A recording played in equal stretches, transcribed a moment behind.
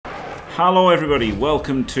Hello everybody,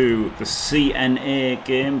 welcome to the CNA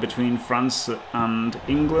game between France and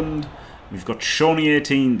England. We've got Seanyy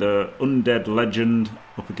 18, the undead legend,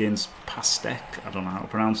 up against Pasteques, I don't know how to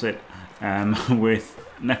pronounce it, with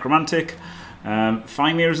Necromantic.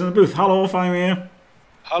 Faemir is in the booth. Hello Faemir.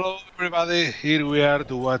 Hello everybody, here we are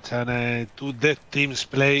to watch two dead teams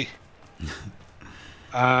play.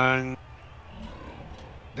 And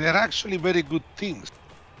they're actually very good teams.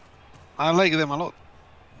 I like them a lot.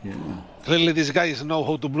 Yeah. Clearly these guys know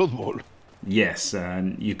how to Blood Bowl. Yes,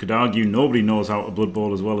 and you could argue nobody knows how to Blood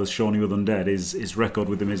Bowl as well as Seanyy with Undead. His record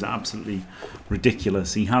with them is absolutely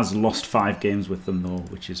ridiculous. He has lost 5 games with them though,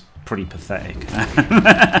 which is pretty pathetic.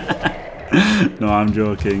 No, I'm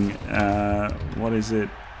joking. What is it?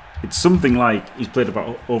 It's something like he's played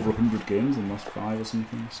about over 100 games and lost 5 or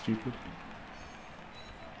something stupid.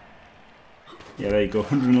 Yeah, there you go.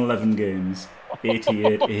 111 games.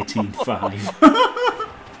 88, 18, 5.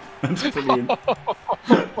 That's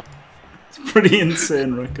pretty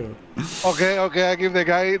insane record. Okay, I give the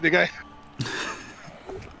guy.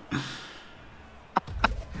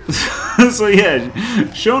 So yeah,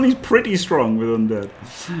 Seany's pretty strong with Undead.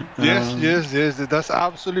 Yes, that's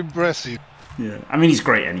absolutely impressive. Yeah, I mean he's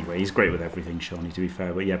great anyway. He's great with everything, Seanyy, to be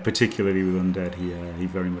fair. But yeah, particularly with Undead, he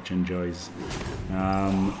very much enjoys.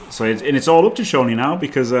 So it's all up to Seanyy now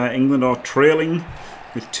because England are trailing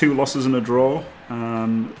with 2 losses and a draw.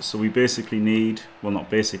 So we basically need, well not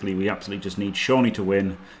basically, we absolutely just need Seanyy to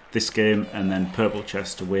win this game and then Purple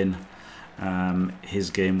Chest to win his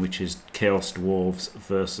game, which is Chaos Dwarves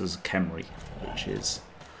versus Khemri, which is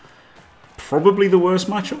probably the worst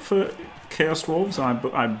matchup for Chaos Dwarves.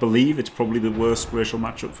 I believe it's probably the worst racial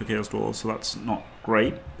matchup for Chaos Dwarves, so that's not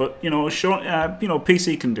great. But you know,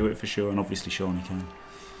 PC can do it for sure, and obviously Seanyy can.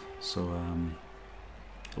 So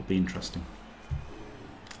it'll be interesting.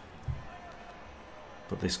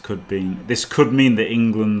 But this could mean that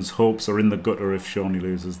England's hopes are in the gutter if Seanyy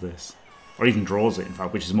loses this, or even draws it. In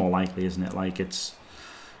fact, which is more likely, isn't it? Like it's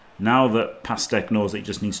now that Pasteques knows that he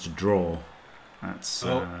just needs to draw. That's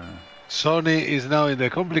so Seanyy is now in the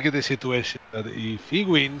complicated situation that if he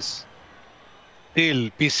wins, still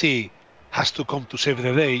PC has to come to save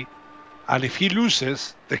the day, and if he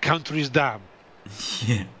loses, the country is damned.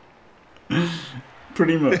 Yeah,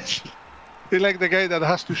 pretty much. He's like the guy that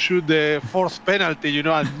has to shoot the 4th penalty, you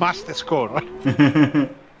know, and must score. Oh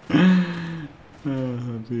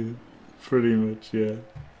dear. Pretty much, yeah.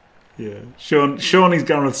 Yeah. Seany's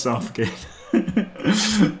Gareth Southgate.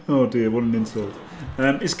 Oh dear, what an insult.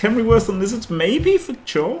 Is Khemri worse than Lizards? Maybe for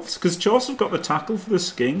Chorfs, because Chorfs have got the tackle for the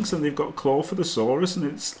Skinks and they've got claw for the Saurus, and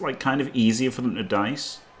it's like kind of easier for them to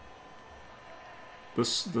dice the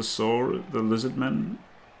lizard men.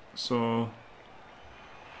 So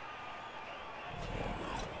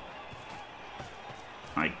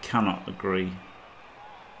I cannot agree.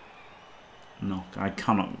 No, I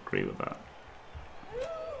cannot agree with that.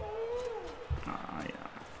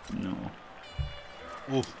 No.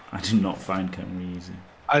 Oof. I did not find Khemri easy.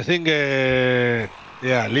 I think,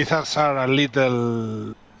 yeah, lizards are a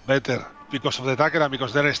little better because of the tackle and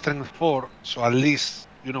because they're strength 4. So at least,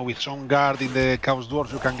 you know, with some guard in the Chaos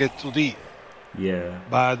Dwarves, you can get 2D. Yeah.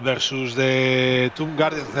 But versus the Tomb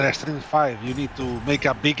Guardians, they're strength 5. You need to make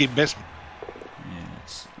a big investment.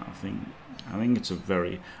 Yeah, I think it's a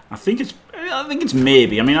very. I think it's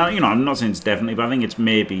maybe. I mean, I'm not saying it's definitely, but I think it's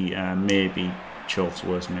maybe Chorf's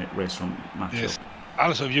worst race matchup. Yes.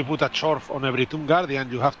 Also, if you put a Chorf on every Tomb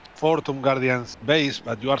Guardian, you have 4 Tomb Guardians base,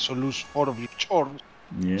 but you also lose 4 of your Chorfs.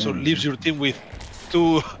 Yeah. So it leaves your team with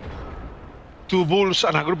two bulls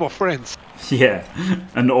and a group of friends. Yeah,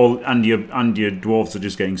 and your dwarves are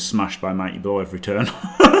just getting smashed by Mighty Bow every turn.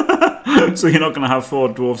 So you're not going to have 4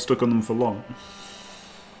 dwarves stuck on them for long.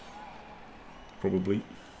 Probably.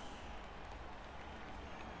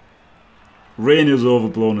 Rain is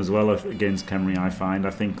overblown as well against Khemri, I find. I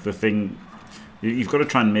think the thing... You've got to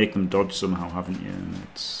try and make them dodge somehow, haven't you? And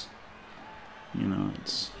it's... You know,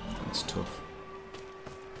 it's tough.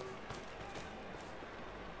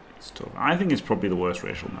 It's tough. I think it's probably the worst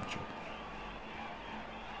racial matchup.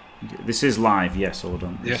 This is live, yes or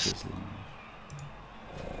don't? Yes. This is live.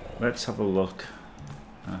 Let's have a look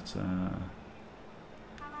at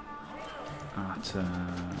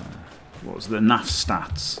what was the NAF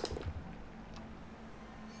stats?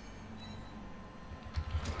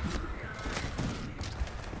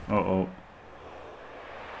 Oh,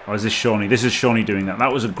 is this Seanyy? This is Seanyy doing that.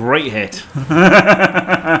 That was a great hit.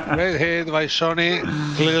 Great hit by Seanyy,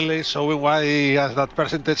 clearly showing why he has that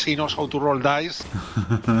percentage. He knows how to roll dice.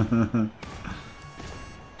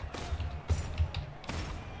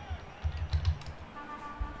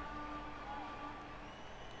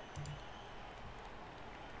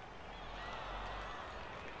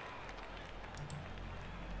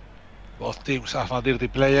 of teams have a dirty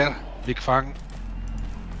player. Big fan.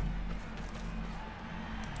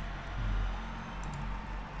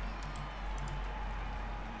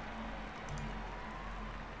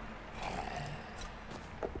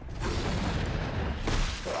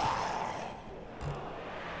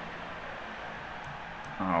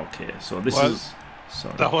 Okay, so this Well, is...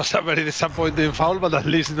 Sorry. That was a very disappointing foul, but at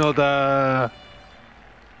least not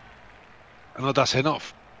that's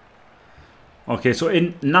enough. Okay, so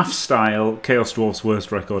in NAF style, Chaos Dwarf's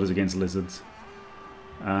worst record is against Lizards.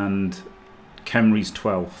 And Khemri's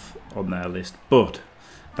 12th on their list. But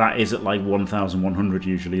that is at like 1,100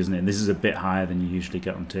 usually, isn't it? And this is a bit higher than you usually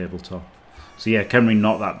get on tabletop. So yeah, Khemri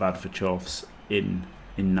not that bad for Chorfs in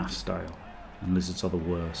NAF style. And Lizards are the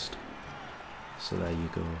worst. So there you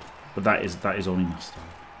go. But that is only NAF style.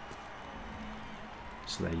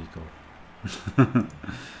 So there you go.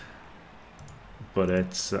 But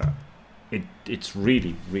it's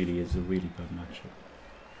really is a really bad matchup.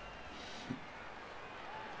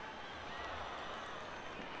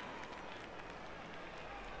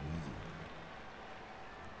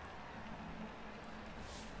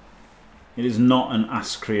 It is not an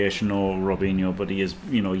ass creation or Robinho, but he is,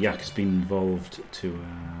 you know, Yak has been involved to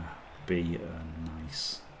be a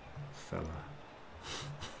nice fella.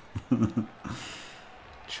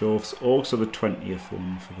 Chorfs also the 20th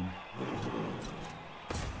one for them.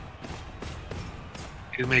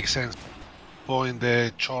 It makes sense. Point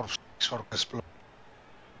the Chorfs or explode.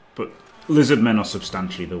 But Lizardmen are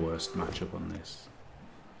substantially the worst matchup on this,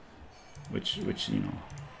 which you know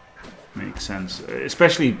makes sense,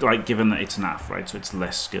 especially like given that it's NAF, right? So it's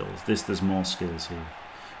less skills. There's more skills here,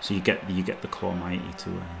 so you get the Claw Mighty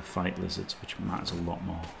to fight Lizards, which matters a lot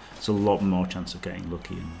more. It's a lot more chance of getting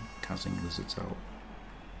lucky and casting Lizards out.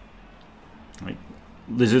 Like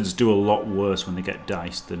Lizards do a lot worse when they get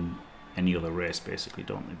diced than any other race, basically,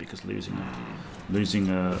 don't they? Because losing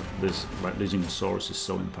a Saurus is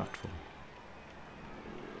so impactful.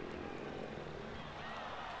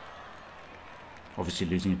 Obviously,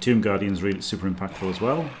 losing a Tomb Guardian is really super impactful as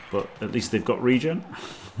well, but at least they've got regen.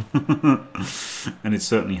 And it's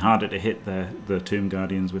certainly harder to hit the Tomb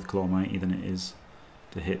Guardians with Claw Mighty than it is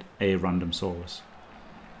to hit a random Saurus.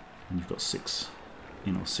 And you've got six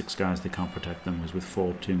guys they can't protect them, whereas with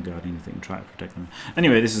 4 Tomb Guardians they can try to protect them.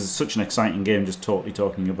 Anyway, this is such an exciting game, just totally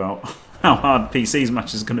talking about how hard PC's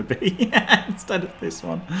match is going to be instead of this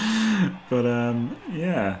one. But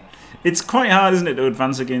yeah, it's quite hard, isn't it, to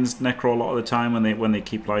advance against Necro a lot of the time when they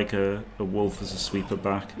keep like a wolf as a sweeper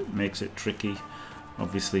back. It makes it tricky.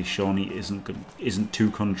 Obviously, Seanyy isn't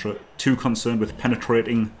too concerned with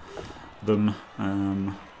penetrating them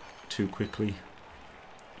too quickly.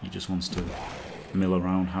 He just wants to mill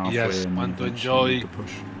around halfway. Yes, and want to enjoy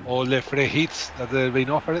all the free hits that they've been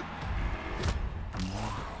offered.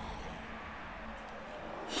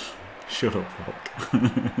 Shut up, Rock.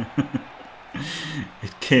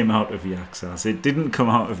 It came out of Yak's ass. It didn't come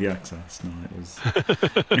out of Yak's ass. No, it was.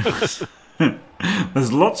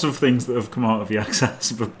 There's lots of things that have come out of Yak's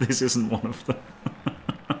ass, but this isn't one of them.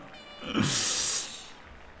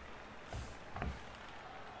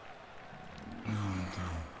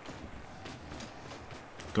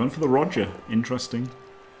 Going for the Roger. Interesting.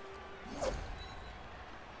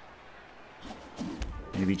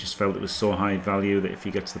 Maybe he just felt it was so high value that if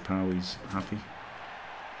he gets the power, he's happy.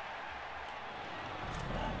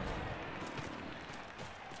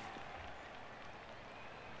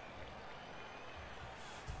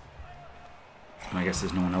 And I guess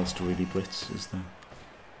there's no one else to really blitz, is there?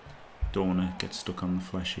 Dona gets stuck on the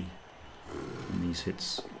fleshy, and these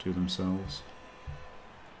hits do themselves.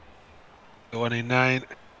 29.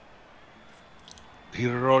 He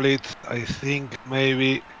roll it, I think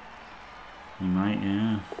maybe. He might,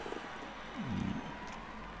 yeah.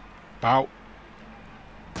 Pow.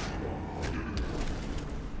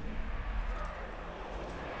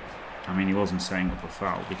 I mean, he wasn't setting up a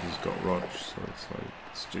foul because he's got Rog, so it's like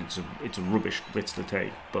it's a rubbish blitz to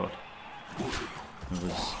take. But there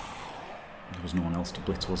was no one else to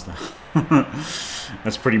blitz, was there?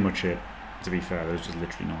 That's pretty much it. To be fair, there was just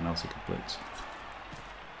literally no one else who could blitz.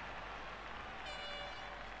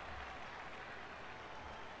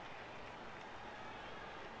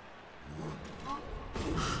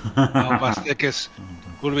 Now Pasteques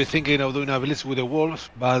could be thinking of doing a blitz with the wolves,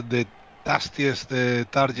 but the tastiest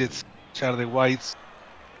targets, which are the whites,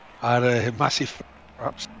 are massive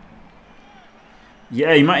traps.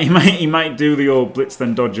 Yeah, he might do the old blitz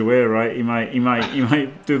then dodge away, right? He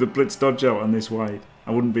might do the blitz dodge out on this white.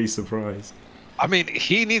 I wouldn't be surprised. I mean,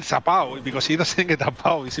 he needs a pow because he doesn't get a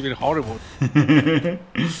pow. It's even horrible. Yeah.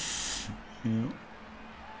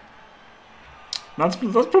 That's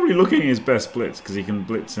probably looking his best blitz, because he can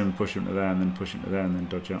blitz him, push him to there, and then push him to there, and then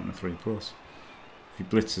dodge out in a 3+. If he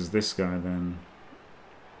blitzes this guy, then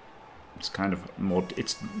it's kind of more.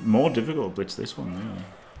 It's more difficult to blitz this one, really.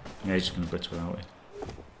 Yeah, he's just going to blitz without it.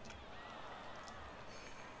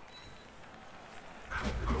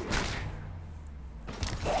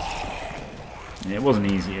 Yeah, it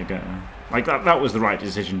wasn't easy to get her. Like that was the right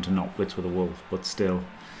decision to not blitz with a wolf, but still,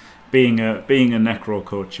 being a necro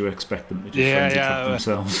coach, you expect them to just frenzy trap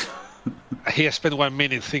themselves. He spent 1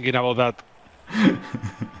 minute thinking about that.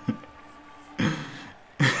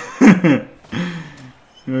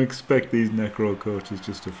 You expect these necro coaches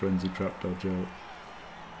just to frenzy trap dodge out.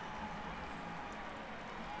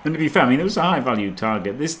 And to be fair, I mean, it was a high value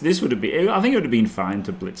target. This would have been. I think it would have been fine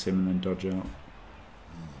to blitz him and then dodge out.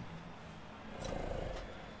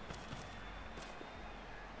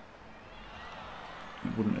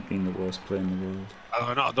 It wouldn't have been the worst play in the world.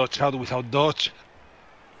 Oh, not dodge out without dodge.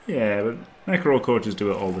 Yeah, but necro coaches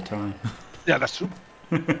do it all the time. Yeah, that's true.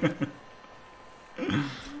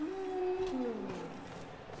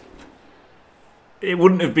 It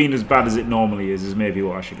wouldn't have been as bad as it normally is maybe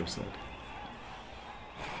what I should have said.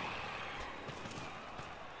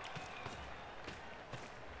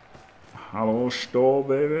 Hello, store,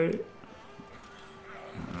 baby.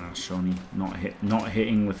 Seanyy not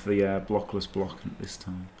hitting with the blockless block at this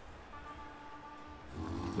time.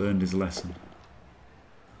 Learned his lesson.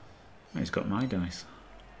 He's got my dice.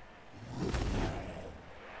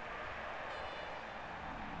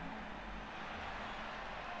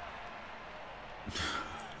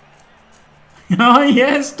 Oh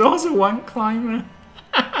yes, Door's a wank climber.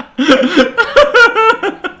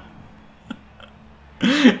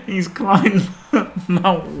 He's climbed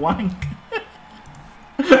Mount Wank.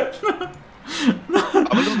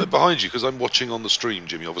 I'm a little bit behind you because I'm watching on the stream,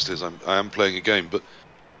 Jimmy, obviously, as I am playing a game, but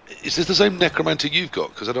is this the same necromancer you've got?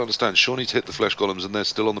 Because I don't understand. Seany's hit the flesh golems and they're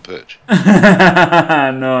still on the pitch.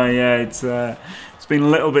 No, yeah, it's been a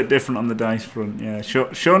little bit different on the dice front. Yeah,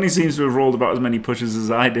 Seanyy seems to have rolled about as many pushes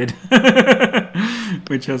as I did,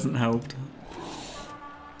 which hasn't helped.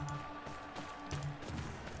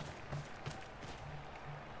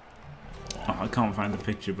 Oh, I can't find the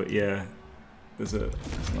picture, but yeah, there's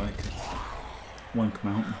like Wank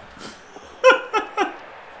Mountain.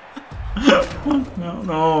 Wank Mountain.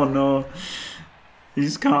 Oh no, you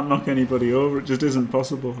just can't knock anybody over. It just isn't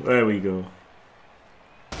possible. There we go.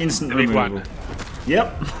 Instant removal. One.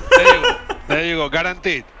 Yep. There you go. There you go.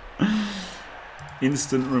 Guaranteed.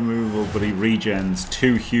 Instant removal, but he regens.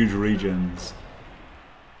 2 huge regens.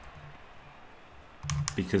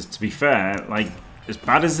 Because to be fair, like, as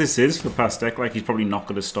bad as this is for Pasteques, like, he's probably not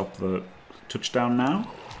going to stop the touchdown now.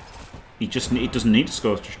 He doesn't need to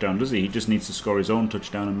score a touchdown, does he? He just needs to score his own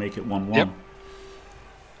touchdown and make it 1-1. Yep.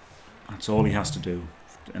 That's all he has to do.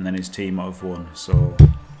 And then his team have won. So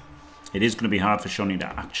it is going to be hard for Seanyy to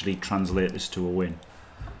actually translate this to a win.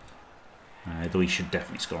 Though he should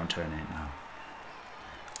definitely score on turn 8 now.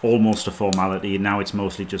 Almost a formality. Now it's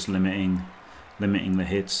mostly just limiting the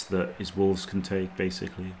hits that his wolves can take,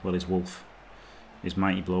 basically. Well, his wolf. His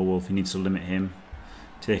mighty blow wolf. He needs to limit him.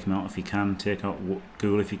 Take him out if he can. Take out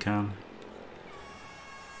Ghoul if he can.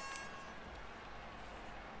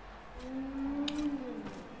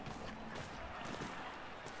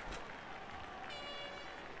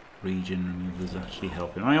 Regen removers actually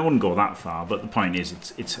help him. I wouldn't go that far, but the point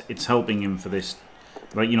is, it's helping him for this.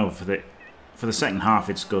 Like, you know, for the second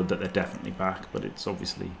half, it's good that they're definitely back. But it's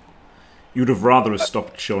obviously, you'd have rather have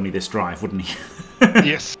stopped Seanyy this drive, wouldn't he?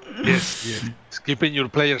 Yes. Keeping your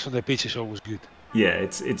players on the pitch is always good. Yeah,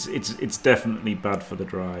 it's definitely bad for the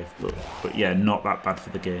drive, but yeah, not that bad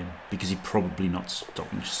for the game, because he's probably not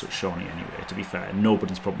stopping Seanyy anyway. To be fair,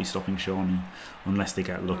 nobody's probably stopping Seanyy unless they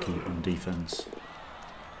get lucky on defense.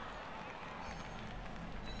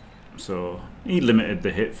 So he limited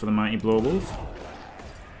the hit for the mighty blow wolf.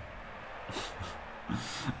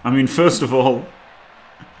 I mean, first of all,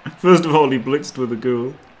 he blitzed with a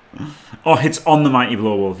ghoul. Oh, hits on the mighty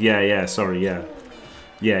blow wolf. Yeah. Sorry, yeah.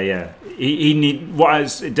 He need what I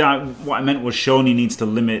meant was Seanyy needs to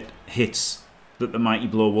limit hits that the mighty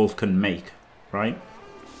blow wolf can make, right?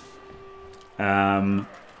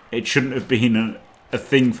 It shouldn't have been a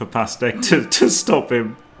thing for Pasteques to stop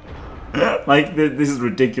him. Like, this is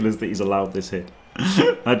ridiculous that he's allowed this hit.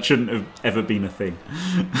 That shouldn't have ever been a thing.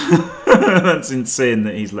 That's insane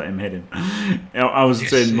that he's let him hit him. I was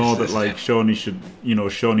saying more that, like, Seanyy should,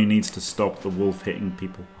 Seanyy needs to stop the wolf hitting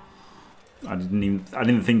people. I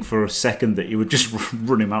didn't think for a second that he would just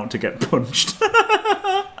run him out to get punched.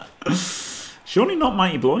 Seanyy not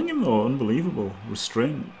mighty blowing him though, unbelievable.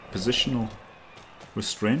 Restraint, positional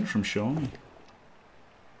restraint from Seanyy.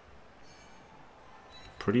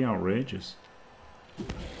 Pretty outrageous.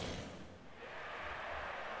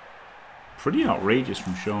 Pretty outrageous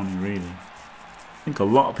from Seanyy, really. I think a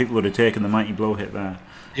lot of people would have taken the mighty blow hit there.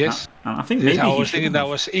 Yes. And I think Yes, maybe I was thinking that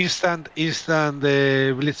was instant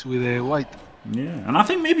blitz with the white. Yeah, and I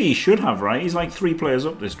think maybe he should have, right? He's like 3 players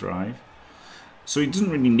up this drive. So he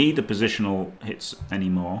doesn't really need the positional hits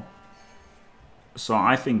anymore. So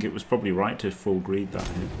I think it was probably right to full greed that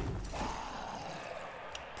hit.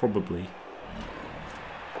 Probably.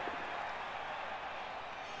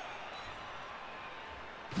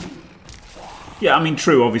 Yeah, I mean,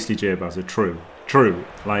 true, obviously, J-Bazzer, true. True.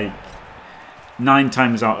 Like, 9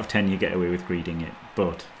 times out of 10 you get away with greeding it.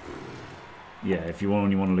 But, yeah, if you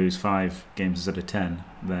only want to lose 5 games instead of 10,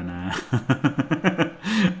 then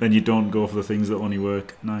then you don't go for the things that only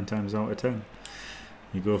work 9 times out of 10.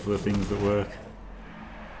 You go for the things that work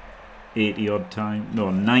 80 odd time, no,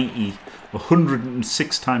 90,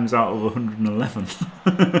 106 times out of 111.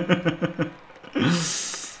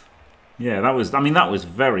 Yeah, that was, I mean, that was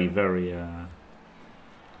very, very,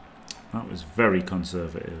 that was very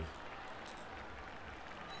conservative.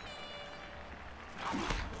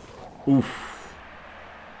 Oof.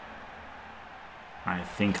 I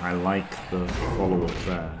think I like the follow-up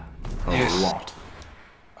there a lot.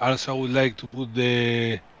 Also, I would like to put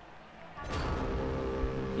the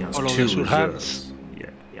He has all of 2 the reserves. Yeah,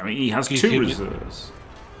 I mean, he has Give 2 him- reserves.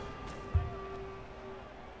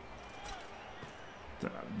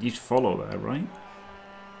 You follow there, right?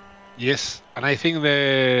 Yes, and I think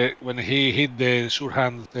when he hit the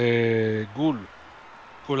surhand ghoul,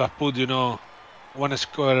 could have put, you know, 1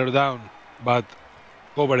 square down, but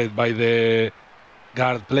covered by the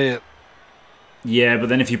guard player. Yeah, but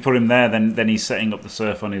then if you put him there, then he's setting up the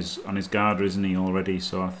surf on his guard, isn't he already?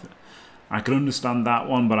 So I can understand that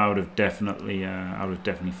one, but I would have definitely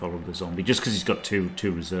followed the zombie just because he's got two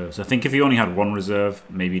reserves. I think if he only had 1 reserve,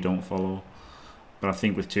 maybe don't follow. But I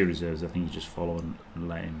think with 2 reserves, I think you just follow and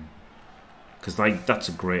let him. Because like that's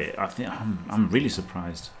a great. I think I'm really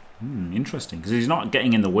surprised. Interesting, because he's not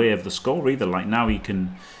getting in the way of the score either. Like now he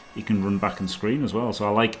can run back and screen as well. So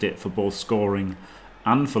I liked it for both scoring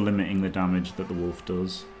and for limiting the damage that the wolf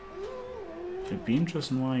does. It'd be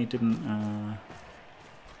interesting why he didn't.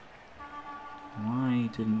 Why he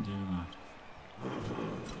didn't do that.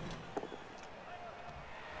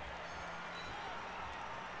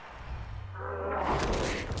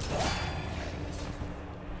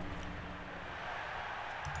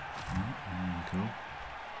 Cool.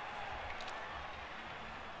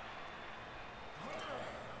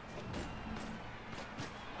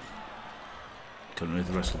 Couldn't move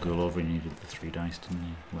the rest of the goal over, you needed the 3 dice, didn't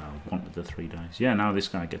you? Well, wanted the 3 dice. Yeah, now this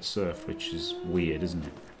guy gets surfed, which is weird, isn't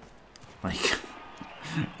it? Like,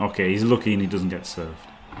 okay, he's lucky and he doesn't get surfed.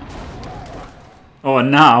 Oh,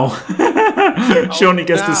 and now Seanyy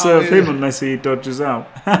gets to surf him unless he dodges out.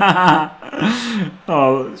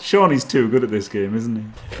 Oh, Seany's too good at this game, isn't he?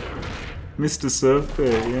 Mr. Surf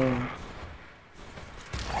Bait, yeah.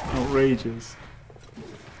 Outrageous.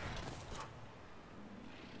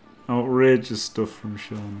 Outrageous stuff from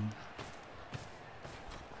Seanyy.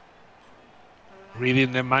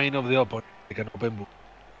 Reading the mind of the opponent like an open book.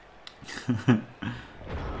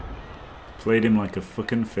 Played him like a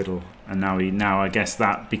fucking fiddle, and now I guess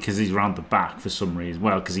that because he's round the back for some reason.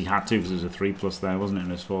 Well, because he had to, because there was a 3+ there, wasn't it?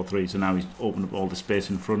 And it's 4-3, so now he's opened up all the space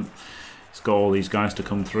in front. He's got all these guys to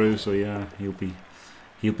come through, so yeah, he'll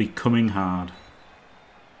be coming hard.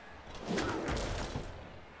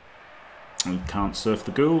 He can't surf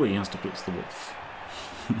the ghoul, he has to blitz the wolf.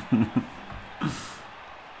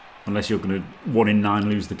 Unless you're going to 1 in 9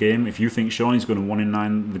 lose the game. If you think Seany's going to 1 in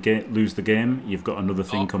 9 lose the game, you've got another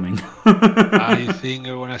thing coming. I think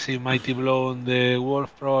we're going to see mighty blow on the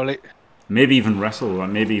wolf probably. Maybe even wrestle,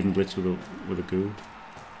 like maybe even blitz with a ghoul.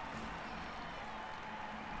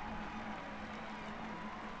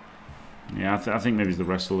 Yeah, I think maybe the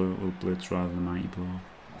wrestler will blitz rather than mighty blow.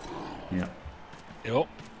 Yeah. Yep.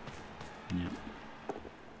 Yeah.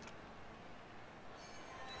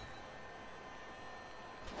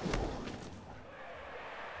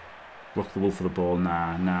 Block the wolf for the ball.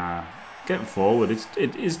 Nah. Get forward.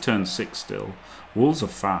 It is turn 6 still. Wolves are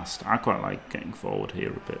fast. I quite like getting forward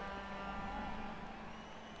here a bit.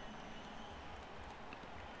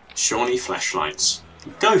 Seanyy flashlights.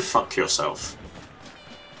 Go fuck yourself.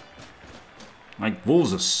 Like,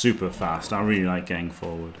 wolves are super fast. I really like getting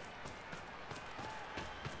forward.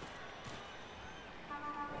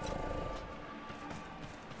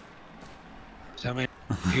 I mean,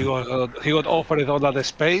 he got offered all that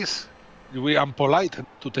space. We are polite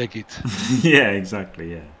to take it. Yeah,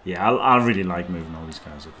 exactly. Yeah. I really like moving all these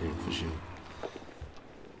guys up here for sure.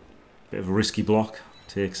 Bit of a risky block.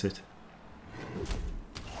 Takes it.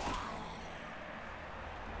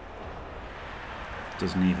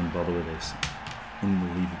 Doesn't even bother with this.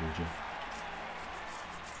 Unbelievable, Jeff.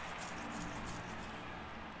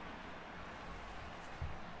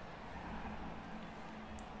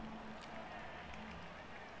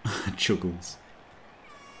 Chuggles.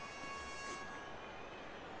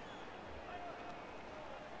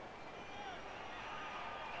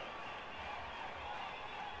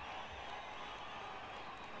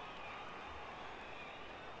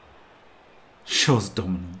 Shows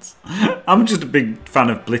dominance. I'm just a big fan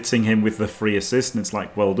of blitzing him with the free assist, and it's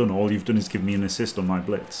like, well done. All you've done is give me an assist on my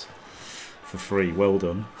blitz for free. Well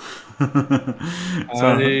done.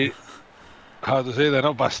 So, how to say that?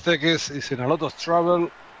 No, Pasteques is in a lot of trouble.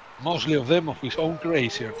 Mostly of them of his own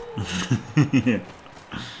creation. yeah.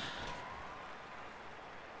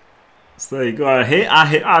 So there you go.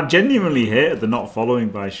 I genuinely hated the not following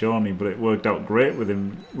by Seanyy, but it worked out great with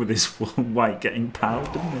him, with his white getting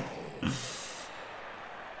powered, didn't it?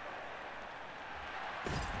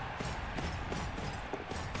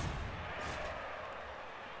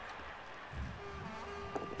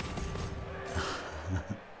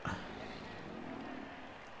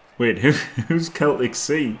 Wait, who's Celtic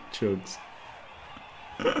Sea, Chugs?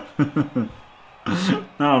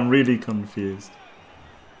 Now I'm really confused.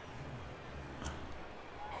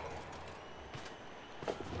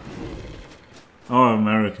 Oh,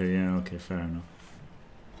 America, yeah, okay, fair enough.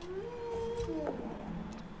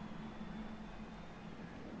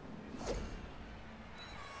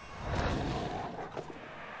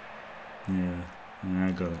 Yeah,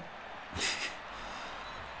 I got it.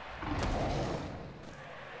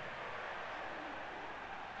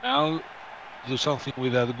 Now, do something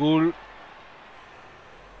with that ghoul.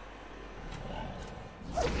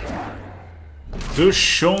 Does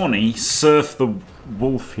Seanyy surf the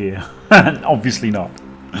wolf here? Obviously not.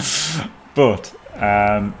 But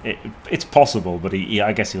it's possible, but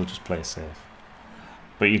I guess he'll just play it safe.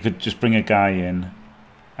 But you could just bring a guy in,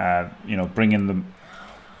 you know, bring in the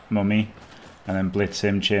mummy, and then blitz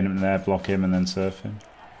him, chain him there, block him, and then surf him.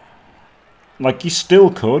 Like, you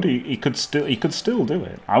still could. He could still do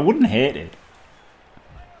it. I wouldn't hate it.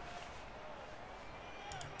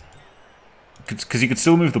 Because he could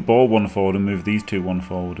still move the ball one forward and move these two one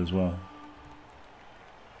forward as well.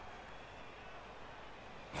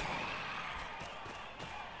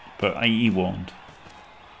 But he won't.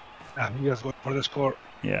 He just going for the score.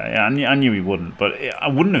 Yeah, I knew he wouldn't, but I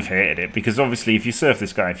wouldn't have hated it, because obviously if you surf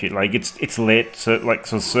this guy, if you like, it's late, so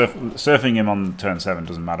surfing him on turn 7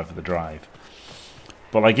 doesn't matter for the drive.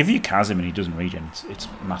 But like, if you Kaz him and he doesn't regen, it's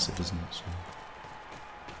massive, isn't it? So,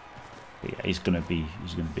 yeah, he's gonna be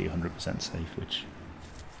 100% safe, which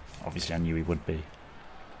obviously I knew he would be.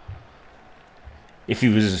 If he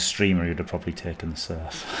was a streamer, he'd have probably taken the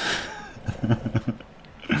surf.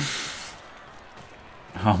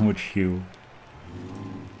 How much Hugh?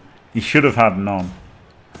 He should have had none.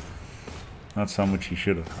 That's how much he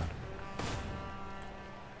should have had.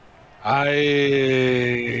 I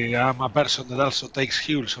am a person that also takes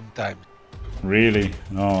Huel sometimes. Really?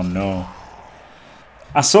 Oh no.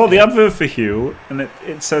 I saw the advert for Huel, and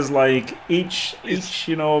it says like each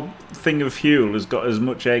you know thing of Huel has got as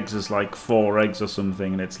much eggs as like 4 eggs or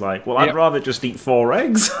something, and it's like, well, I'd rather just eat 4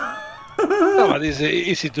 eggs. No, but it's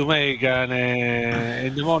easy to make, and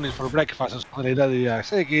in the morning for breakfast and something like that, you just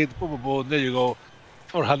take it, boom, boom, boom, there you go,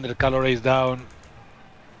 400 calories down,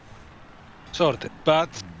 sorted. But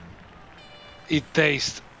it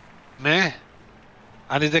tastes meh,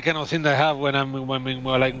 and it's the kind of thing I have when I'm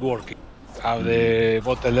working. Have the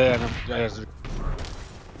bottle there, and I'm just...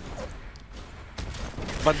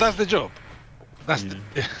 But that's the job. That's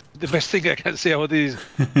the best thing I can say about this.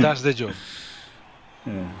 That's the job.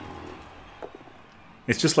 Yeah.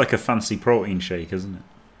 It's just like a fancy protein shake, isn't it?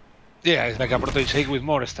 Yeah, it's like a protein shake with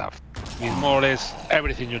more stuff. With more or less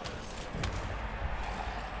everything you...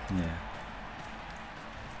 Yeah.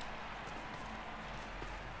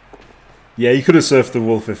 Yeah, you could have surfed the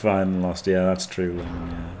wolf if I hadn't lost. Yeah, that's true.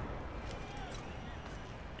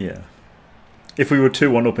 Yeah. If we were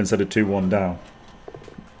 2-1 up instead of 2-1 down,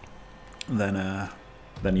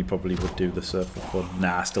 then he probably would do the surf for fun.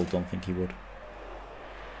 Nah, I still don't think he would.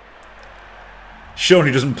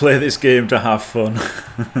 Seanyy doesn't play this game to have fun.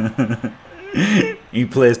 He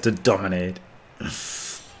plays to dominate.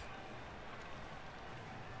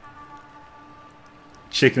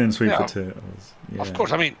 Chicken and sweet potatoes. Yeah. Of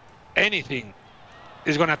course, I mean, anything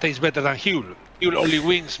is going to taste better than Huel. Huel only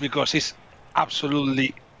wins because he's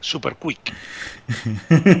absolutely super quick.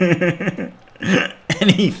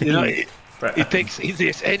 Anything. You know, it takes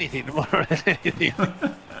anything more than anything.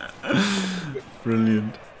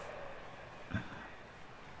 Brilliant.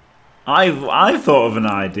 I've thought of an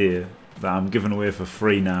idea that I'm giving away for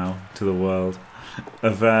free now to the world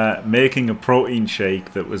of making a protein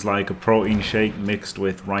shake that was like a protein shake mixed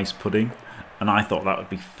with rice pudding, and I thought that would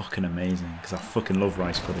be fucking amazing because I fucking love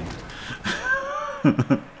rice pudding.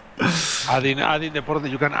 Adding the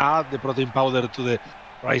protein, you can add the protein powder to the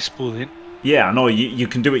rice pudding. Yeah, I know you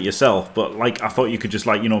can do it yourself, but like I thought you could just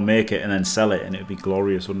like make it and then sell it, and it'd be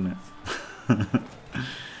glorious, wouldn't it?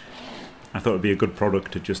 I thought it'd be a good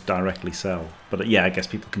product to just directly sell, but yeah, I guess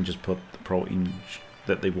people can just put the protein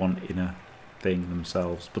that they want in a thing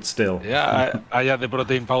themselves, but still. Yeah, I add the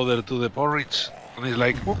protein powder to the porridge, and it's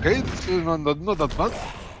like, okay, this is not that bad.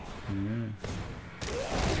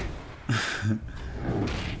 Yeah.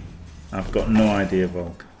 I've got no idea,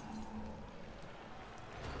 Volk.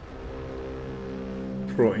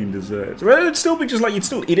 Protein desserts. Well, it'd still be just like, you'd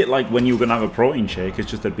still eat it like when you were going to have a protein shake, it's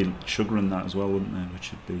just there'd be sugar in that as well, wouldn't there?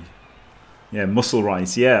 Which would be... Yeah, muscle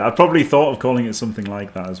rice. Yeah, I probably thought of calling it something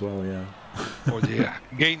like that as well, yeah. Oh yeah,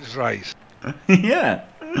 gains rice. Yeah.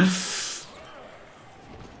 Is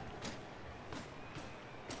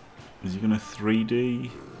he going to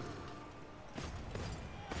 3D?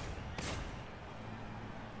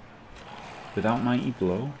 Without Mighty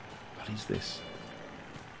Blow? What is this?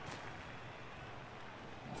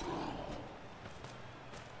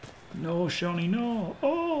 No, Seanyy, no!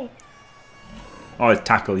 Oh! Oh, it's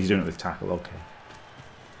tackle. He's doing it with tackle. Okay.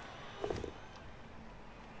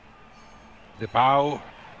 The bow.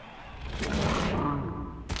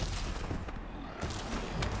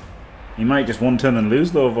 He might just one turn and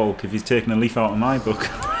lose though, Volk, if he's taking a leaf out of my book.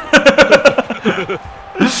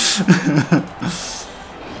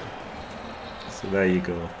 So there you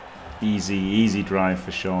go. Easy drive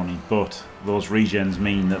for Seanyy, but those regens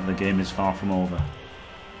mean that the game is far from over.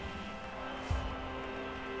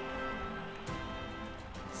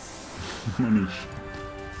 Manish.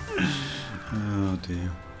 Oh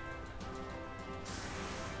dear.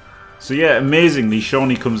 So yeah, amazingly,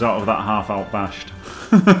 Seanyy comes out of that half outbashed.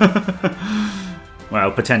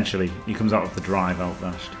 Well, potentially. He comes out of the drive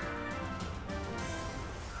outbashed.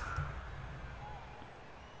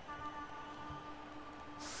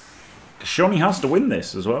 Seanyy has to win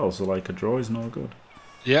this as well, so like a draw is no good.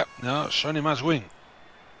 Yeah, no, Seanyy must win.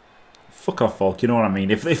 Fuck off, Volk, you know what I mean?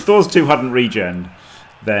 If those two hadn't regened,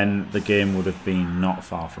 then the game would have been not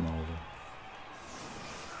far from over.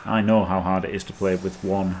 I know how hard it is to play with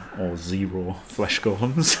 1 or 0 flesh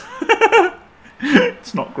golems.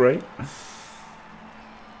 It's not great.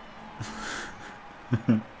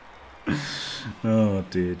 Oh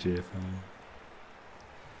dear, J5.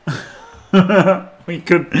 we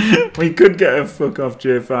could get a fuck off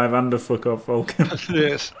J5 and a fuck off Vulcan.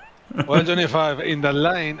 Yes. 125 in the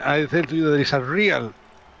line. I tell you there is a real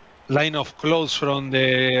line of clothes from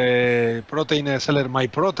the protein seller My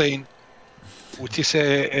Protein, which is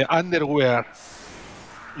a underwear,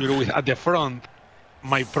 you know, with at the front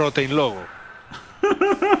My Protein logo,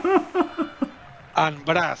 and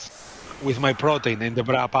bras with My Protein in the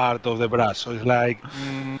bra part of the bra. So it's like,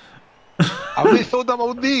 have they thought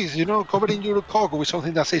about this? You know, covering your cock with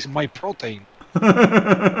something that says My Protein.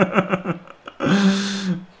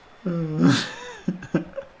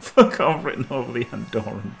 Fuck off, written over the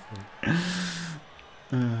Andorran thing.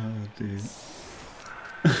 Oh dear.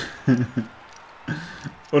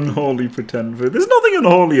 Unholy pretend food. There's nothing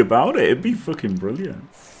unholy about it. It'd be fucking brilliant.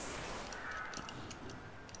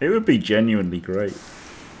 It would be genuinely great.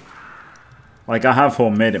 Like, I have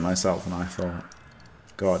homemade it myself, and I thought,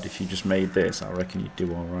 God, if you just made this, I reckon you'd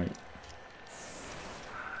do alright.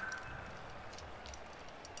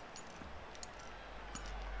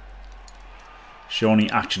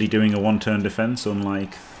 Seanyy actually doing a one-turn defense,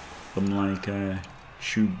 unlike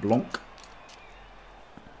Chou Blanc.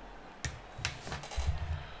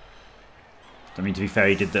 I mean, to be fair,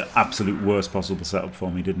 he did the absolute worst possible setup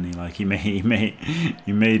for me, didn't he? Like, he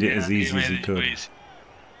made it as easy as he could.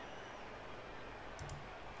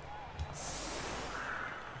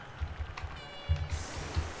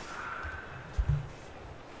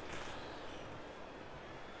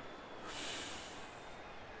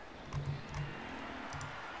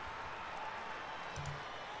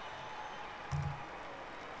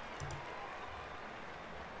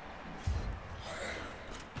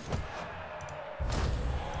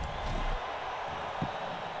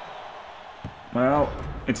 Well,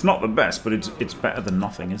 it's not the best, but it's better than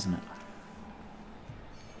nothing, isn't it?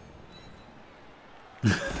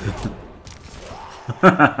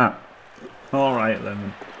 Alright,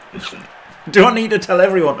 Lemon. Do I need to tell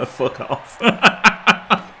everyone to fuck off?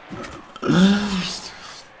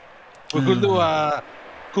 We could do a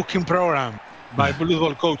cooking program by Blue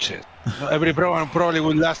Ball coaches. Every program probably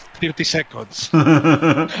will last 30 seconds.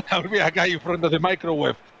 There will be a guy in front of the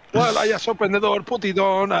microwave. Well, I just opened the door, put it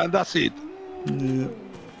on, and that's it. Yeah.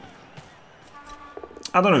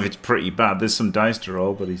 I don't know if it's pretty bad. There's some dice to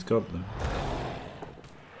roll, but he's got them.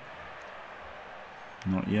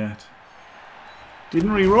 Not yet.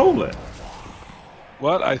 Didn't re-roll it.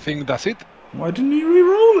 Well, I think that's it. Why didn't he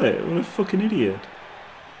re-roll it? What a fucking idiot.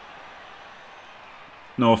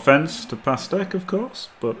 No offence to Pasteques, of course,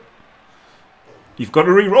 but you've got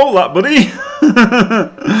to re-roll that, buddy.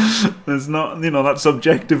 There's not, that's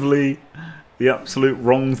objectively the absolute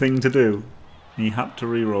wrong thing to do. He had to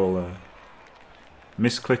re-roll there.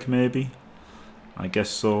 Misclick, maybe? I guess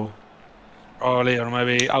so. Probably, or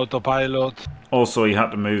maybe autopilot. Also, he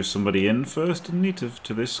had to move somebody in first, didn't he,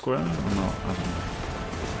 to this square? Or not? I don't know.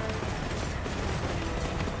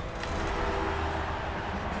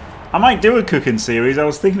 I might do a cooking series. I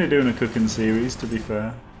was thinking of doing a cooking series, to be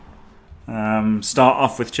fair. Start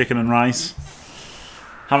off with chicken and rice.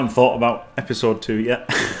 Haven't thought about episode 2 yet.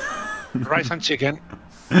 Rice and chicken.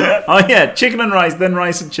 Oh yeah, chicken and rice, then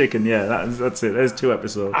rice and chicken. Yeah, that's it. There's 2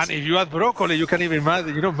 episodes. And if you add broccoli, you can even add,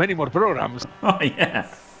 many more programs. Oh yeah.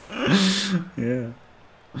 Yeah.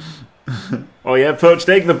 Oh yeah, poached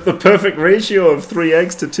egg, the perfect ratio of 3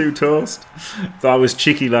 eggs to 2 toast. So I was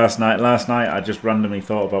cheeky last night. Last night I just randomly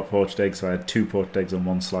thought about poached eggs, so I had 2 poached eggs on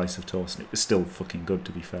 1 slice of toast, and it was still fucking good,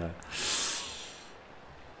 to be fair.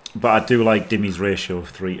 But I do like Dimmy's ratio of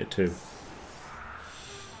 3 to 2.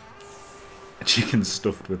 Chicken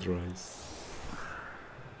stuffed with rice.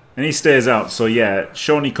 And he stays out, so yeah,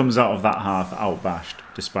 Seanyy comes out of that half outbashed,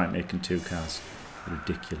 despite making 2 cars.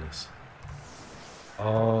 Ridiculous.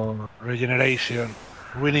 Oh, regeneration.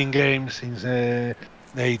 Winning games since the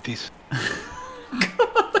 80s.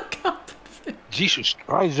 Jesus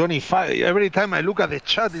Christ, only 5. Every time I look at the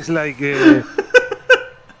chat, it's like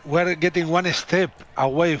we're getting 1 step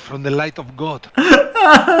away from the light of God.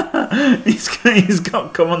 He's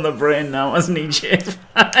got come on the brain now, hasn't he, Jeff?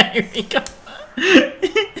 He's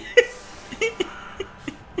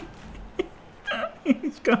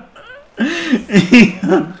got... He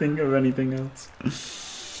can't think of anything else.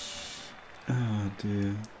 Oh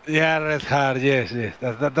dear. Yeah, red heart. Yes.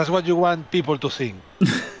 That's what you want people to think.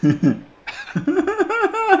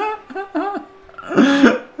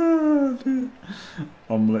 Oh dear.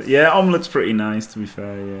 Omelette. Yeah, omelette's pretty nice, to be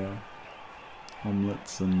fair. Yeah,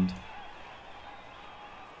 omelets are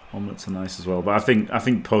nice as well. But I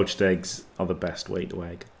think poached eggs are the best way to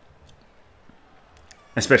egg,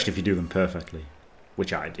 especially if you do them perfectly,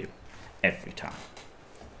 which I do. Every time.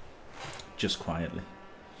 Just quietly.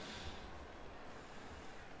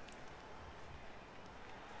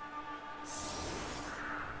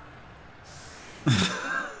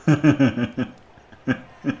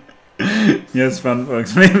 Yes, fun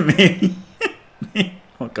folks. Me.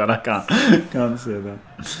 Oh god, I can't say that.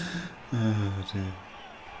 Oh dear.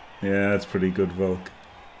 Yeah, that's pretty good, Volk.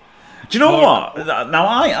 Do you know what? Now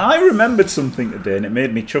I remembered something today, and it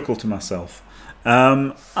made me chuckle to myself.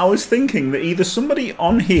 I was thinking that either somebody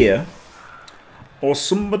on here, or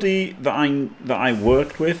somebody that I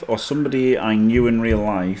worked with, or somebody I knew in real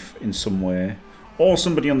life in some way, or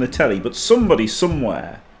somebody on the telly, but somebody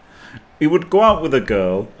somewhere, he would go out with a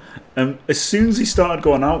girl, and as soon as he started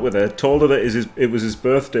going out with her, told her that it was his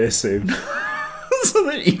birthday soon, so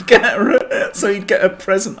that he'd get a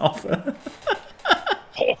present off her.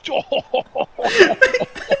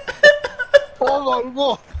 Oh my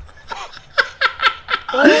god!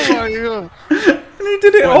 Oh my god! And he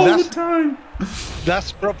did it all the time.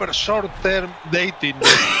 That's proper short-term dating.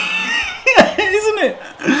 Yeah, isn't it?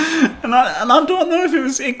 And I don't know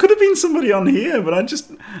if it could have been somebody on here, but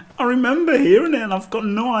I remember hearing it, and I've got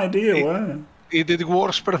no idea where. It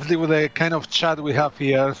works perfectly with the kind of chat we have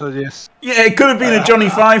here, so yes. Yeah, it could have been a Johnny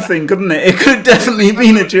 5 thing, couldn't it? It could have definitely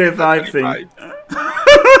been a J5 thing.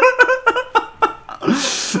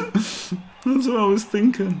 That's what I was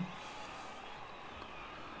thinking.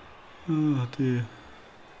 Oh dear.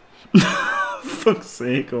 Fuck's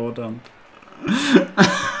sake, hold on.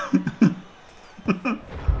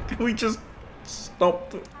 Can we just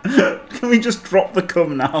stop? Can we just drop the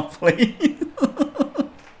cum now, please?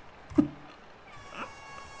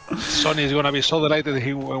 Sonny is gonna be so delighted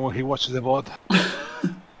when he watches the VOD.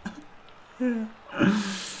 Yeah.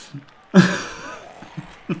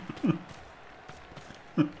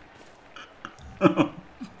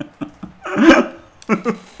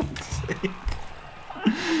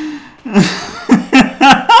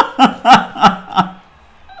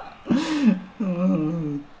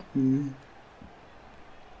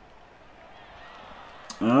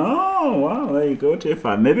 Oh. Oh wow, there you go,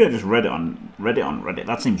 J5. Maybe I just read it on Reddit.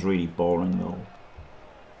 That seems really boring though.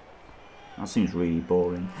 That seems really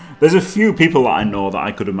boring. There's a few people that I know that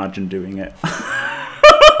I could imagine doing it.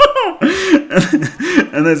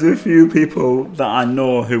 And there's a few people that I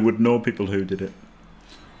know who would know people who did it.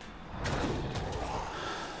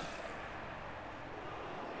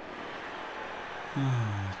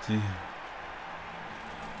 Oh dear.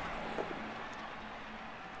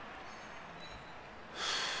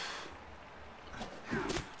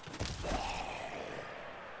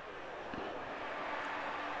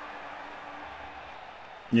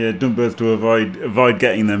 Yeah, Dumbbirds to avoid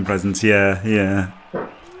getting them presents. Yeah, yeah,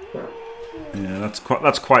 yeah. That's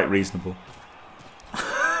quite reasonable.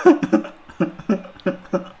 Oh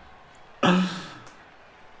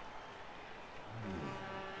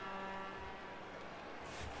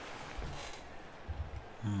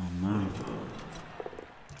man,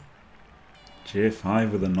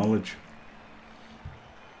 J5 with the knowledge.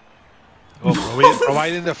 Oh,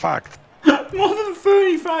 providing the fact. More than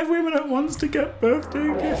 35 women at once to get birthday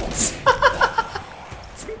gifts.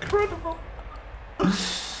 It's incredible.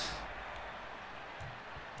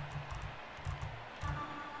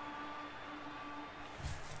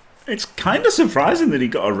 It's kind of surprising that he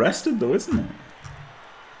got arrested though, isn't it?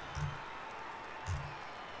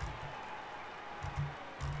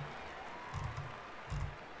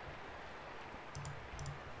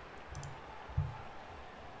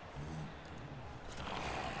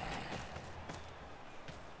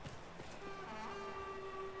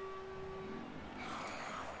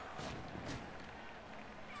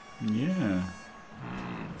 Yeah,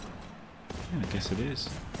 I guess it is.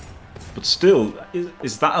 But still,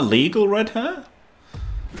 is that illegal, red hair?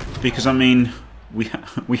 Because I mean, we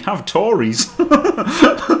have Tories.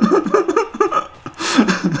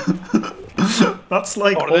 That's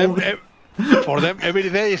like for them, every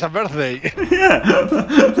day is a birthday. Yeah,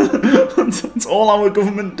 that's all our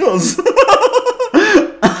government does.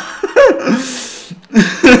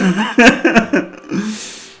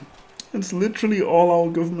 It's literally all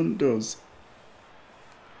our government does.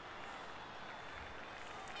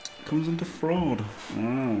 Comes into fraud.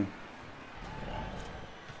 Wow.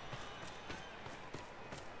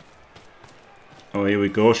 Oh, here we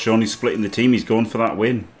go. Seany's splitting the team. He's going for that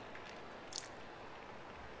win.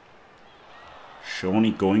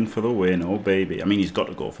 Seanyy going for the win. Oh, baby. I mean, he's got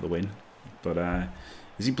to go for the win. But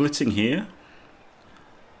is he blitzing here?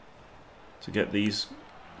 To get these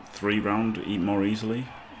 3 round more easily?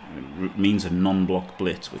 It means a non-block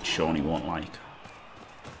blitz, which Seanyy won't like.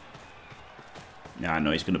 Yeah, I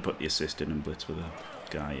know he's going to put the assist in and blitz with a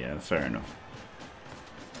guy. Yeah, fair enough.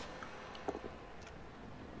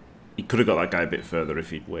 He could have got that guy a bit further if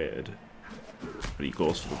he'd waited. But he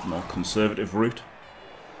goes for the more conservative route.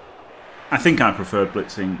 I think I preferred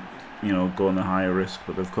blitzing, you know, going the higher risk.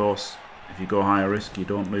 But of course, if you go higher risk, you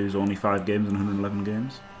don't lose only 5 games in 111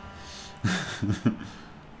 games.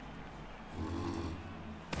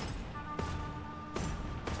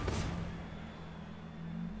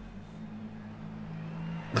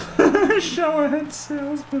 Showerhead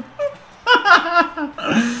salesman.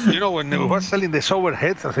 You know, when we were selling the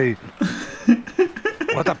showerheads, I say,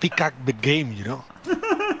 what a peacock big game, you know?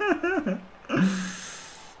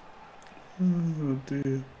 Oh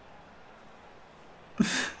dear.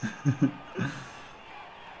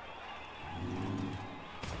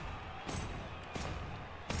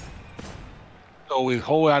 So with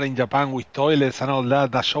how we are in Japan with toilets and all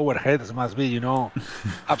that, the shower heads must be, you know,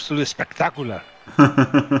 absolutely spectacular.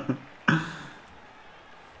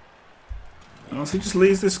 Oh, so he just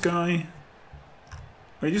leaves this guy.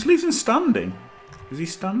 Oh, he just leaves him standing. Is he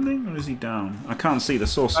standing or is he down? I can't see. They're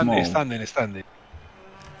so small. He's standing.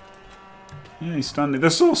 Yeah, he's standing. They're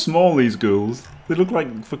so small, these ghouls. They look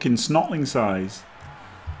like fucking snotling size.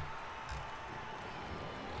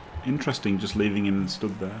 Interesting, just leaving him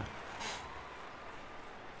stood there.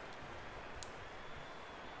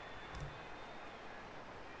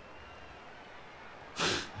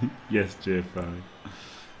 Yes, J5.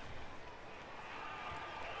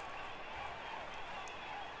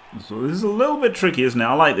 So this is a little bit tricky, isn't it?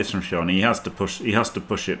 I like this from Seanyy. He has to push. He has to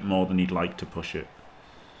push it more than he'd like to push it.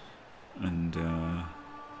 And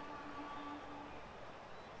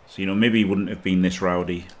so, you know, maybe he wouldn't have been this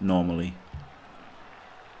rowdy normally.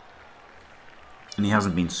 And he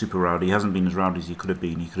hasn't been super rowdy. He hasn't been as rowdy as he could have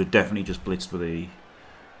been. He could have definitely just blitzed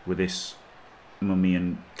with this mummy,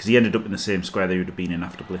 and because he ended up in the same square that he would have been in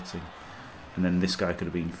after blitzing. And then this guy could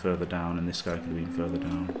have been further down, and this guy could have been further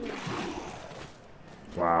down.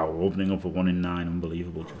 Wow, opening up a 1 in 9,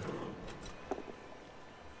 unbelievable.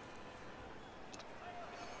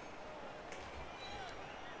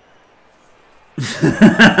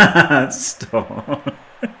 Stop.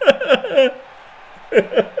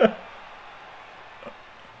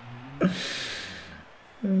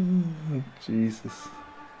 Oh, Jesus.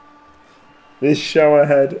 This shower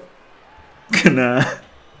head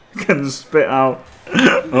can spit out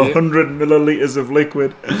 100 milliliters of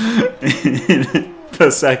liquid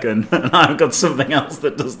per second, and I've got something else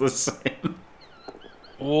that does the same.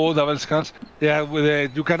 Oh, double scars. Yeah,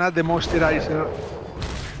 with you can add the moisturizer.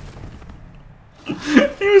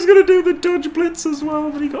 He was gonna do the dodge blitz as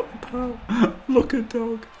well, but he got the power. Look at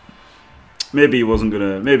dog. Maybe he wasn't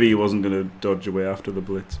gonna dodge away after the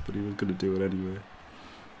blitz, but he was gonna do it anyway.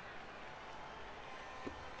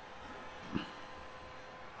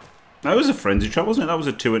 That was a frenzy trap, wasn't it? That was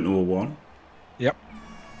a 2 into a 1. Yep.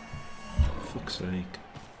 Fuck's sake.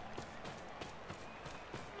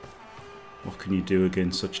 What can you do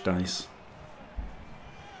against such dice?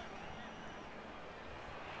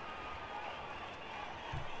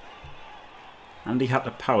 Andy had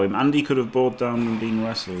to power him. Andy could have brought down and been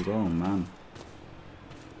wrestled. Oh man.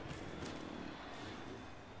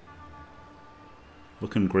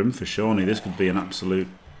 Looking grim for Seanyy. This could be an absolute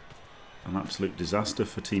disaster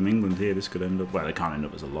for Team England here. This could end up, well, it can't end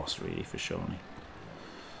up as a loss really for Seanyy.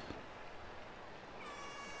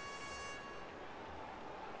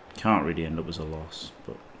 Can't really end up as a loss,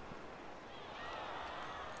 but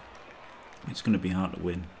it's going to be hard to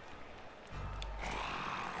win.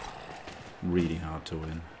 Really hard to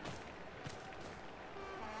win.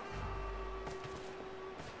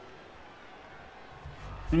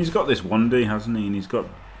 And he's got this 1D, hasn't he? And he's got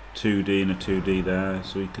 2D and a 2D there,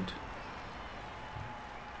 so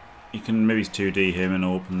he can maybe 2D him and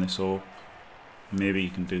open this up. Maybe he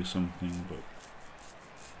can do something, but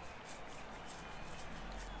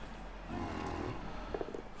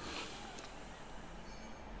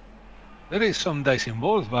there is some dice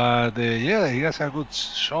involved, but yeah, he has a good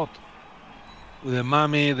shot with the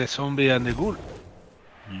mummy, the zombie, and the ghoul.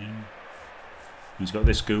 yeah. He's got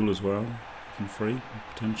this ghoul as well, from free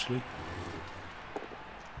potentially.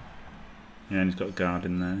 Yeah, and he's got a guard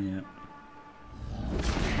in there. Yeah.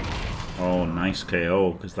 Oh, nice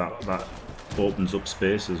KO, because that opens up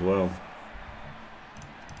space as well.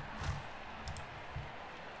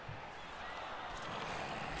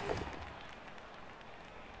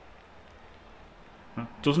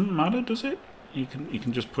 That doesn't matter, does it? You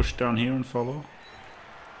can just push down here and follow.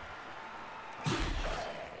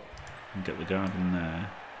 And get the guard in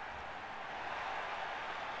there.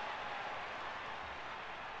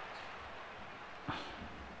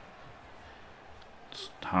 It's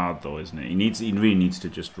hard though, isn't it? He really needs to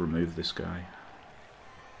just remove this guy.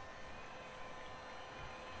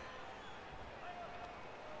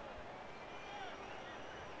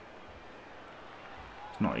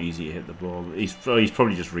 It's not easy to hit the ball. He's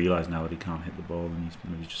probably just realised now that he can't hit the ball, and he's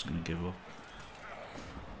maybe just going to give up.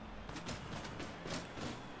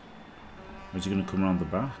 Or is he going to come around the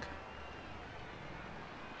back?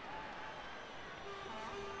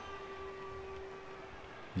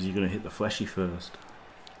 Is he going to hit the fleshy first?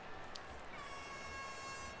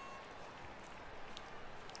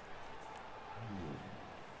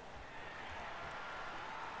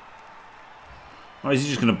 Or is he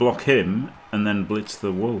just going to block him and then blitz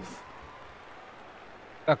the wolf?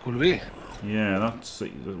 That could be. Yeah, that's...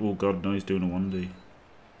 Oh god, no, he's doing a 1D.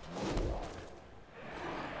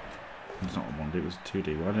 It's not a 1D, it was a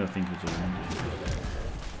 2D. Why did I think it was a 1D?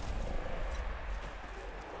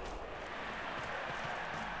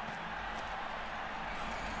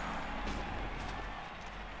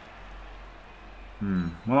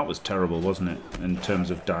 Well, that was terrible, wasn't it? In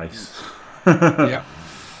terms of dice. Yeah.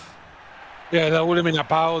 Yeah, that would have been a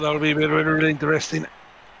POW. That would be really, really interesting.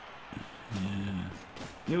 Yeah.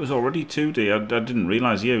 It was already 2D. I didn't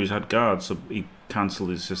realise. Yeah, he's had guard, so he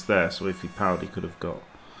cancelled his just there. So if he powered, he could have got.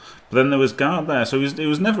 But then there was guard there, so he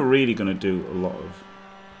was never really going to do a lot of.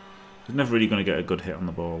 He was never really going to get a good hit on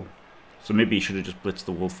the ball. So maybe he should have just blitzed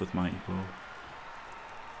the wolf with Mighty Blow,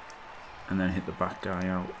 and then hit the back guy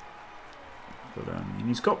out. But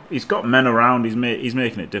he's got men around. He's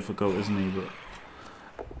making it difficult, isn't he? But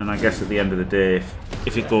and I guess at the end of the day,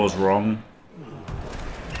 if it goes wrong,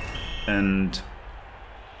 and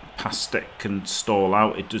Pasteques can stall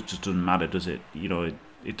out, it just doesn't matter, does it? You know,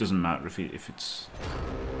 it doesn't matter if it's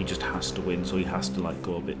he just has to win, so he has to like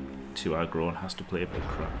go a bit too aggro and has to play a bit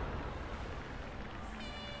crap.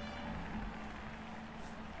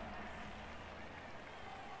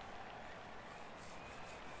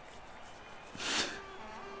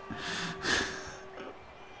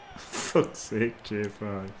 Fuck's sake,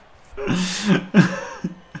 J5.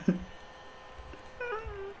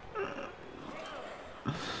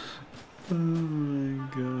 Oh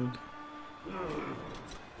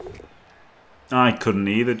I couldn't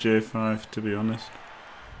either, J5, to be honest.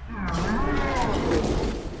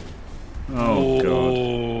 Oh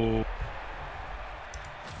god.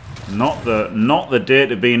 Not the day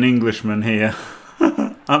to be an Englishman here.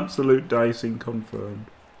 Absolute dicing confirmed.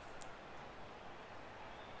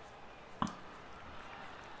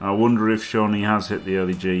 I wonder if Seanyy has hit the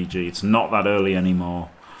early GG. It's not that early anymore.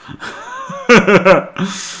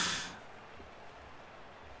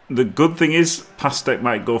 The good thing is, Pasteques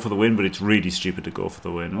might go for the win, but it's really stupid to go for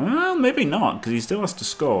the win. Well, maybe not, because he still has to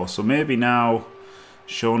score. So maybe now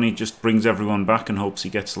Seanyy just brings everyone back and hopes he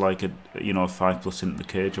gets like a 5+ into the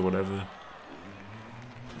cage or whatever.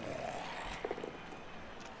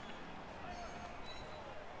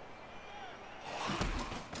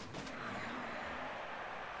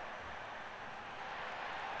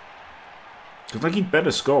 Because like he'd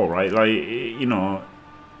better score, right? Like, you know,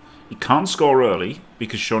 he can't score early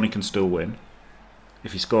because Seanyy can still win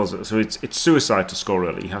if he scores it. So it's suicide to score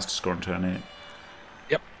early. He has to score on turn 8.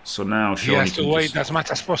 Yep. So now Seanyy he has to wait as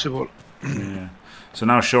much as possible. Yeah. So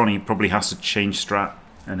now Seanyy probably has to change strat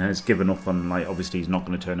and has given up on, like, obviously he's not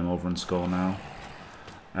going to turn him over and score now.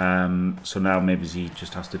 So now maybe he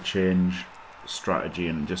just has to change strategy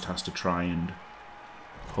and just has to try and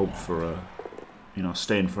hope for a, you know,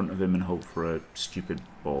 stay in front of him and hope for a stupid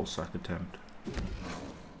ball sack attempt.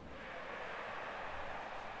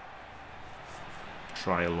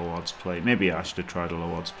 Try a low odds play. Maybe I should have tried a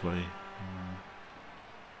low odds play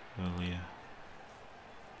earlier.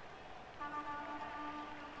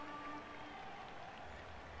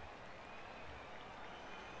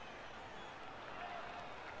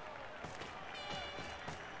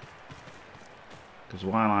 Because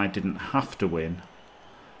while I didn't have to win,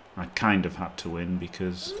 I kind of had to win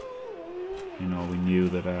because, you know, we knew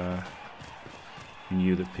that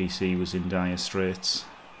PC was in dire straits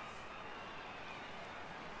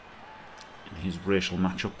in his racial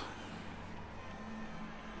matchup.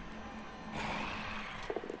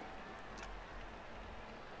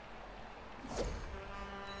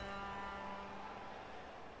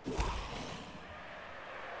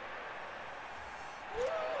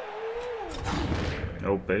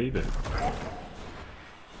 Oh baby.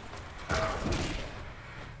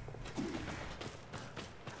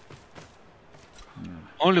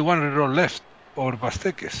 Only one reroll left for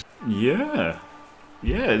Pasteques. Yeah.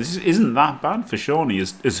 Yeah, this isn't that bad for Seanyy.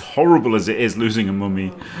 As horrible as it is losing a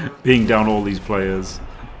mummy, being down all these players.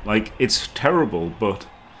 Like, it's terrible, but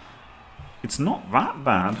it's not that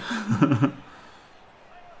bad.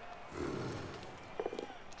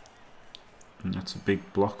 And that's a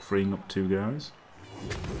big block, freeing up 2 guys.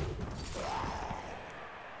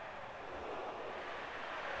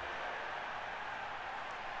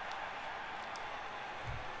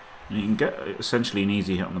 You can get essentially an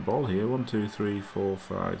easy hit on the ball here. 1, 2, 3, 4,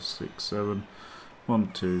 5, 6, 7.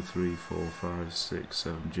 1, 2, 3, 4, 5, 6,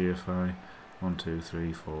 7 GFI. 1, 2,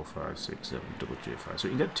 3, 4, 5, 6, 7 double GFI. So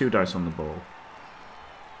you can get 2 dice on the ball.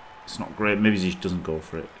 It's not great. Maybe he doesn't go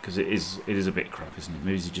for it because it is a bit crap, isn't it?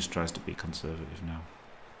 Maybe he just tries to be conservative now.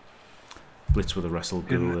 Blitz with a wrestle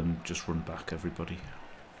ghoul and just run back everybody.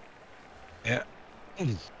 Yeah.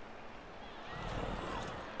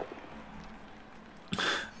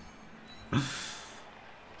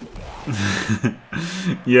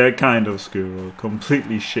 Yeah, kind of, Skuro.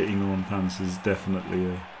 Completely shitting on pants is definitely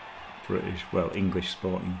a British, well, English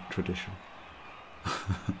sporting tradition.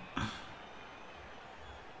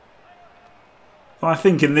 Well, I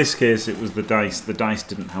think in this case it was the dice. The dice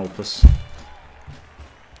didn't help us.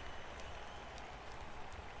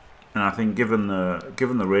 And I think given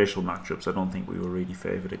the racial matchups, I don't think we were really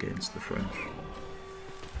favoured against the French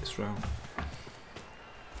this round.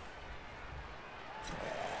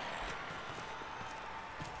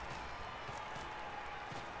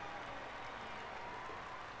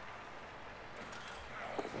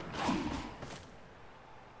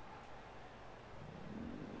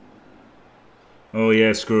 Oh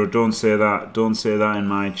yeah, Screw, don't say that. Don't say that in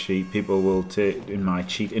my cheat. People will take in my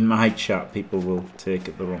chat. People will take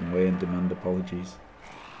it the wrong way and demand apologies.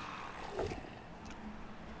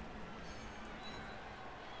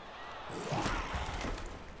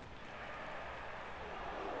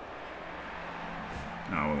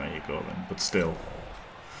 Oh, well, there you go then. But still,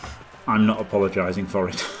 I'm not apologising for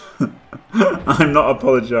it. I'm not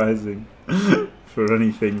apologising for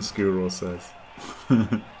anything Skuro says.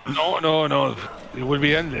 No, no, no. It will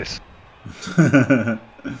be endless.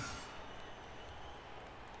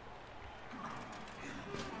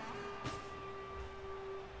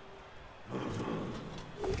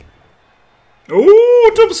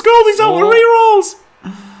 Oh, Dub Skulls, he's out with rerolls!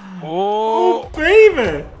 Oh, Oh,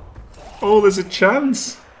 baby! Oh, there's a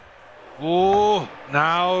chance. Oh,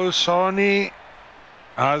 now Sony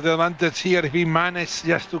has the advantage here. If he manages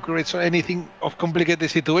just to create anything of complicated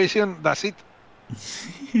situation, that's it.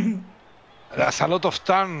 That's a lot of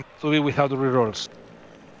time to be without rerolls.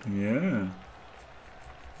 Yeah.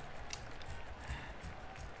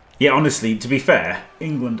 Yeah, honestly, to be fair,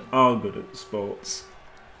 England are good at sports.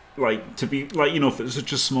 Like, to be, like, you know, for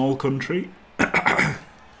such a small country.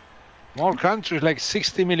 Small countries, like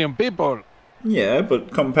 60 million people. Yeah,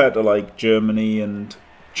 but compared to, like, Germany and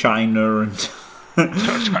China and,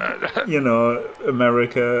 you know,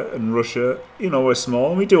 America and Russia, you know, we're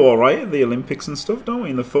small. We do all right at the Olympics and stuff, don't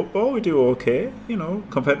we? In the football, we do okay. You know,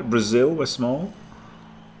 compared to Brazil, we're small.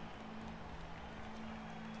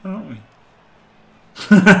 Aren't we?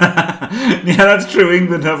 Yeah, that's true.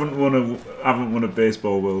 England haven't won a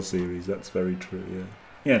baseball World Series. That's very true. Yeah,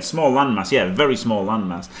 yeah, it's small landmass. Yeah, very small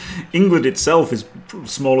landmass. England itself is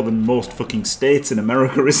smaller than most fucking states in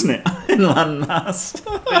America, isn't it? In landmass.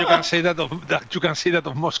 You can say that of you can say that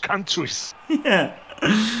of most countries. Yeah.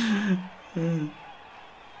 Yeah.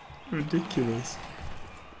 Ridiculous.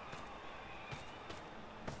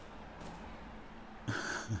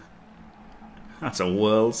 That's a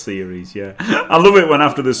World Series, yeah. I love it when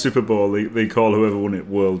after the Super Bowl they call whoever won it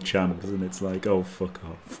world champs, and it's like, oh, fuck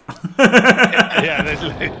off. Yeah,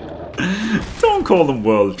 don't call them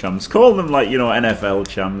world champs. Call them, like, you know, NFL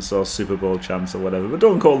champs or Super Bowl champs or whatever, but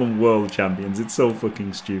don't call them world champions. It's so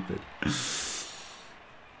fucking stupid.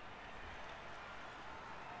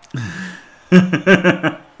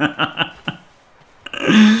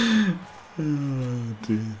 Oh,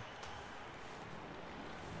 dear.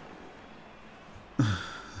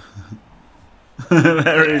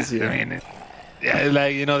 There is, yeah. I mean, yeah,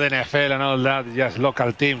 like, you know, the NFL and all that, just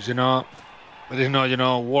local teams, you know. There is no, you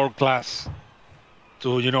know, world class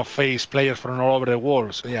to, you know, face players from all over the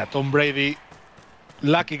world. So, yeah, Tom Brady,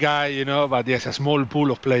 lucky guy, you know, but yes, a small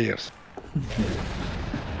pool of players.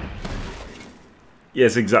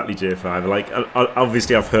 Yes, exactly, J5. Like,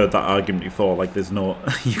 obviously, I've heard that argument before. Like, there's no,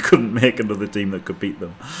 you couldn't make another team that could beat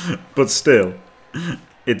them. But still,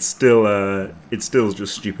 it's still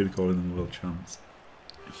just stupid calling them world champs.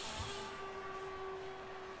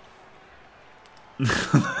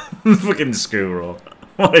 Fucking Skuro.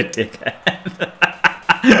 What a dickhead.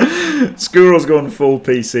 Skuro's going full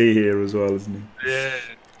PC here as well, isn't he? Yeah.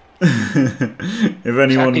 If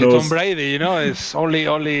anyone knows, Tom Brady, you know, it's only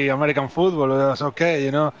American football. That's okay,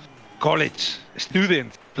 you know. College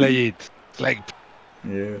students play it. It's like,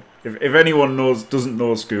 yeah. If anyone doesn't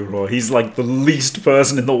know Skuro, he's like the least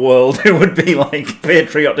person in the world who would be like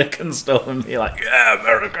patriotic and stuff and be like, yeah,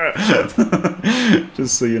 America.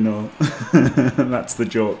 Just so you know, that's the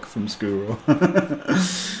joke from Skuro.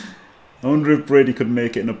 I wonder if Brady could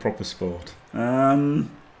make it in a proper sport.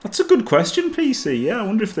 That's a good question, PC. Yeah, I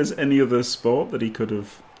wonder if there's any other sport that he could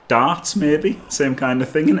have. Darts, maybe? Same kind of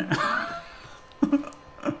thing, isn't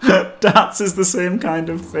it? Darts is the same kind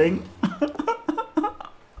of thing.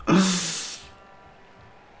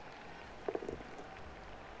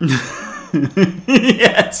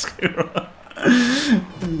 Yes.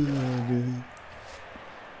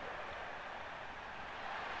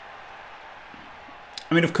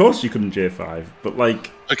 I mean, of course you couldn't J5, but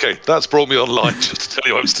like... Okay, that's brought me online just to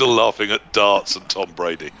tell you I'm still laughing at darts and Tom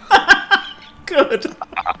Brady. Good.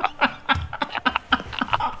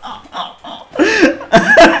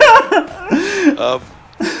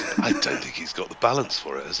 I don't think he's got the balance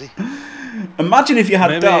for it, has he? Imagine if you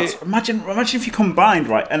had darts. Imagine if you combined,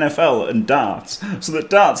 right, NFL and darts, so that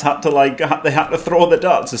darts had to they had to throw the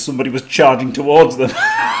darts as somebody was charging towards them.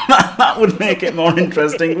 That would make it more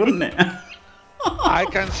interesting, wouldn't it? I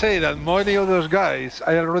can say that many of those guys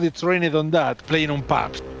I already trained on that, playing on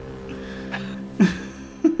pubs.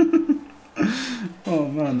 Oh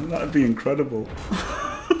man, that'd be incredible.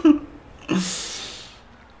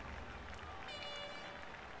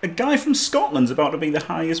 A guy from Scotland's about to be the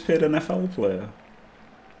highest paid NFL player.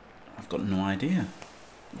 I've got no idea.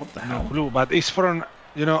 What the hell? No clue, but it's from,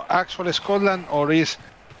 you know, actual Scotland, or is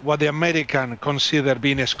what the American consider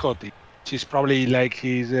being Scottish? Which is probably like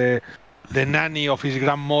his the nanny of his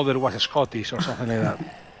grandmother was Scottish or something like that.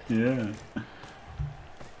 Yeah.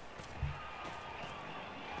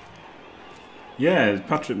 Yeah, it's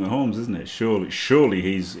Patrick Mahomes, isn't it? Surely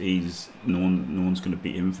he's no one's going to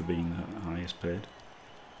beat him for being the highest paid.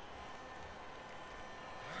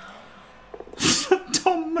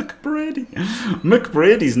 Tom McBrady.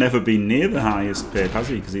 McBrady's never been near the highest paid, has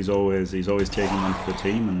he? Because he's always taken one for the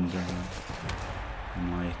team and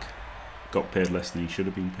like got paid less than he should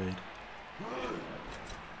have been paid.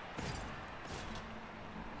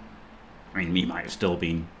 I mean, he might have still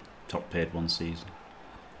been top paid one season.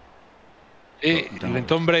 Even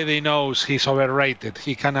Tom Brady knows he's overrated.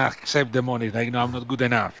 He can accept the money. Like, no, I'm not good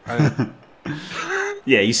enough.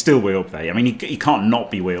 Yeah, he's still way up there. I mean, he can't not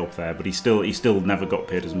be way up there, but he still never got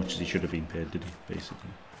paid as much as he should have been paid, did he? Basically.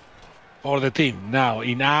 For the team now,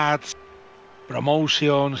 in ads,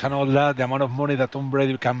 promotions, and all that, the amount of money that Tom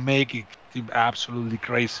Brady can make is absolutely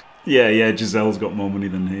crazy. Yeah. Giselle's got more money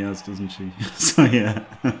than he has, doesn't she? So yeah,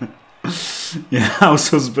 yeah, house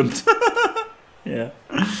husband. yeah,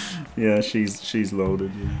 she's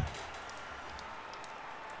loaded.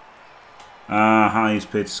 Yeah.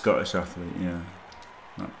 Highest paid Scottish athlete. Yeah.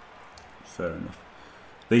 Fair enough.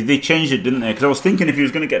 They changed it, didn't they? Because I was thinking if he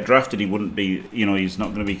was going to get drafted, he wouldn't be. He's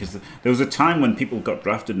not going to be. Because there was a time when people got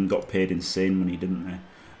drafted and got paid insane money, didn't they?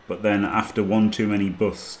 But then after one too many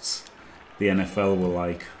busts, the NFL were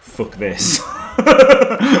like, "Fuck this,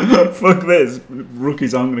 fuck this.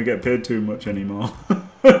 Rookies aren't going to get paid too much anymore."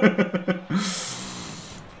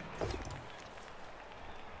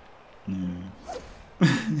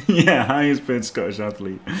 Yeah, highest paid Scottish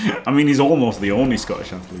athlete. I mean, he's almost the only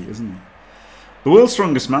Scottish athlete, isn't he? The world's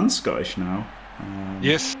strongest man's Scottish now.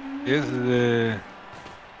 Yes.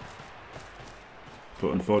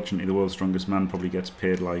 But unfortunately, the world's strongest man probably gets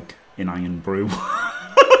paid like in iron brew.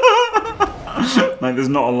 Like, there's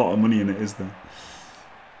not a lot of money in it, is there?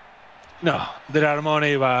 No, there are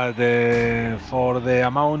money, but for the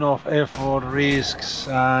amount of effort, risks,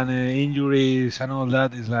 and injuries and all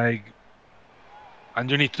that is like, and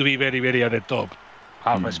you need to be very, very at the top,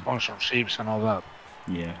 have sponsorships and all that.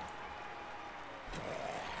 Yeah.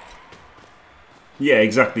 Yeah,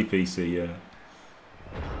 exactly, PC, yeah.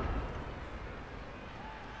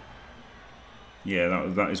 Yeah,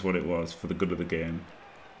 that is what it was, for the good of the game.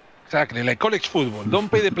 Exactly, like college football. Don't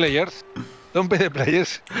pay the players. Don't pay the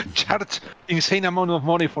players. Charge insane amount of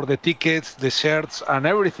money for the tickets, the shirts, and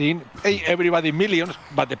everything. Pay everybody millions,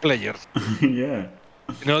 but the players. Yeah.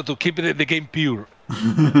 To keep the game pure.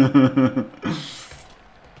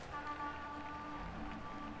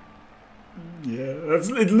 Yeah, it's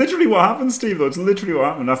literally what happened, Steve. Though it's literally what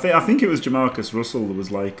happened. I think it was Jamarcus Russell that was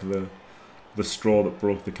like the straw that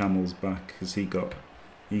broke the camel's back, because he got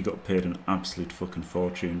paid an absolute fucking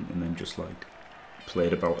fortune and then just like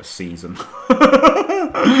played about a season.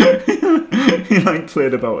 He like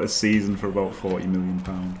played about a season for about £40 million,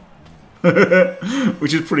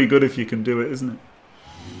 which is pretty good if you can do it, isn't it?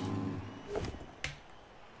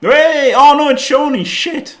 Hey! Oh no, it's Seanyy.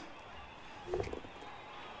 Shit.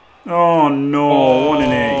 Oh no, 1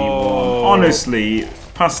 in 81. Honestly,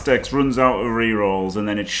 Pasteques runs out of rerolls and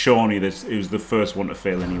then it's Seanyy who's the first one to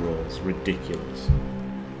fail any rolls. Ridiculous.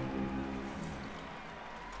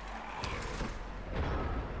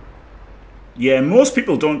 Yeah, most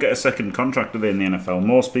people don't get a second contract, do they, in the NFL?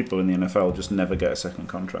 Most people in the NFL just never get a second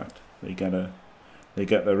contract. They get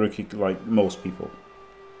their rookie, like most people,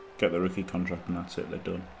 get their rookie contract and that's it, they're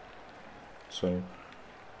done. So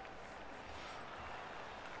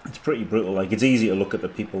it's pretty brutal. Like, it's easy to look at the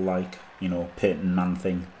people like, Peyton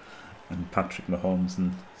Manning and Patrick Mahomes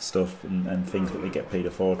and stuff and think that they get paid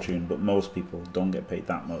a fortune, but most people don't get paid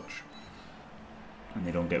that much. And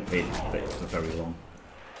they don't get paid for very long.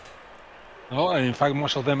 No, and in fact,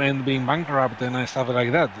 most of them end being bankrupt and stuff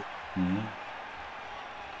like that. Yeah.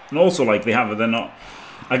 And also, like, they're not.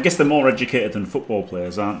 I guess they're more educated than football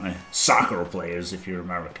players, aren't they? Soccer players, if you're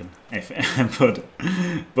American.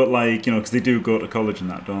 But like, because they do go to college and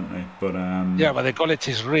that, don't they? But yeah, but the college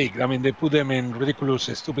is rigged. I mean, they put them in ridiculous,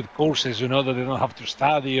 stupid courses, that they don't have to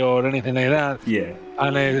study or anything like that. Yeah.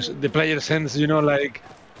 And the player sends, like,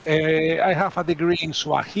 I have a degree in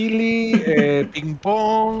Swahili, ping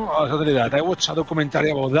pong, or something like that. I watched a documentary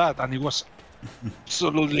about that, and it was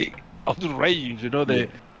absolutely outrageous, the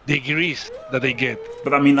degrees that they get.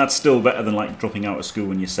 But I mean, that's still better than like dropping out of school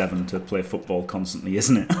when you're 7 to play football constantly,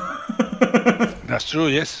 isn't it? That's true,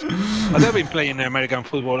 yes. But I've been playing American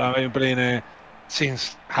football. I've been playing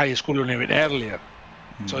since high school or even earlier.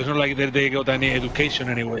 So it's not like they got any education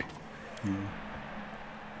anyway.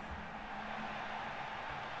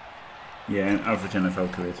 Yeah, an average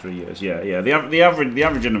NFL career 3 years. Yeah. The average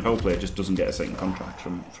NFL player just doesn't get a second contract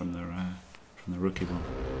from their rookie one,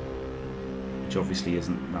 which obviously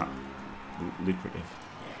isn't that lucrative.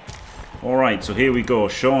 All right, so here we go.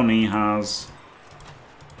 Seanyy has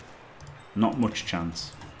not much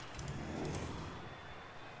chance.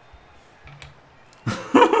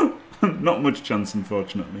 Not much chance,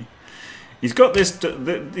 unfortunately. He's got this.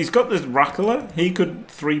 He's got this Rackler. He could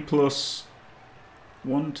 3+.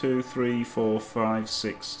 1, 2, 3, 4, 5,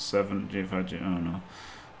 6, 7. I don't know.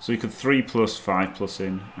 So he could 3+, 5+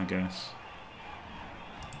 in, I guess.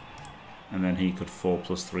 And then he could 4+,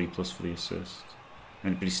 3+ for the assist.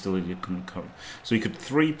 and but he still couldn't cover. So he could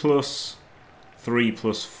 3 plus 3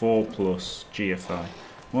 plus 4 plus GFI.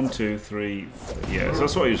 1, 2, 3, 4. Yeah, so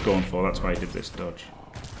that's what he was going for. That's why he did this dodge.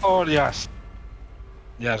 Oh yes.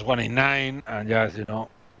 Just 1 in 9, and just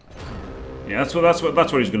Yeah, that's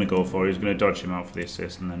what he's going to go for. He's going to dodge him out for the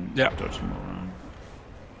assist, and then dodge him all around.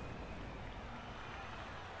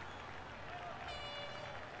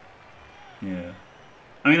 Yeah.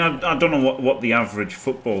 I mean, I don't know what the average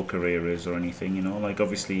football career is or anything, you know. Like,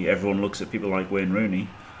 obviously, everyone looks at people like Wayne Rooney,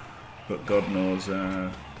 but God knows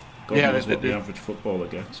what the average footballer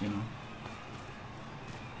gets, you know.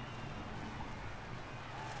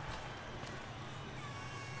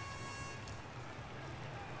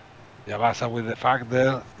 Yabasa with the fact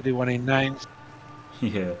there, 3 1 in 9s.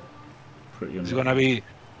 Yeah, pretty. It's gonna be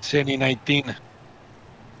Seanyy 19.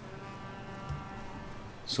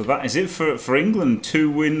 So that is it for England. 2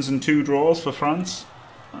 wins and 2 draws for France.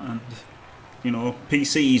 And, you know,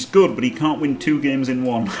 PC is good, but he can't win 2 games in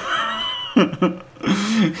 1.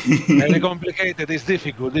 Very complicated. It's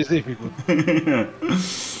difficult. It's difficult.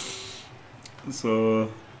 So,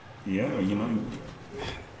 yeah, you know,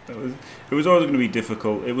 it was always going to be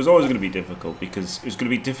difficult. It was always going to be difficult because it was going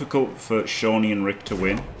to be difficult for Seanyy and Rick to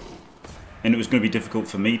win, and it was going to be difficult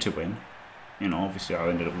for me to win. You know, obviously I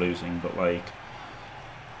ended up losing, but like,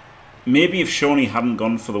 maybe if Seanyy hadn't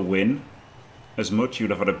gone for the win as much, you'd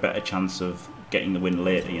have had a better chance of getting the win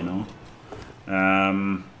later, you know.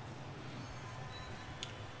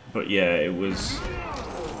 But yeah, it was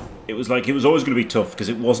always going to be tough because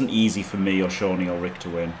it wasn't easy for me or Seanyy or Rick to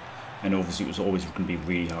win, and obviously it was always going to be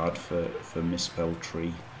really hard for Misspelled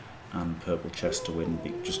Tree and Purple Chest to win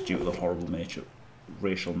just due to the horrible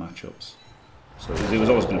racial matchups. So it was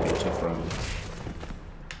always going to be a tough round.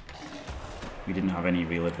 We didn't have any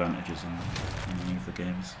real advantages in any of the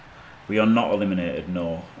games. We are not eliminated,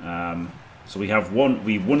 no. So we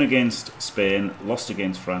won against Spain, lost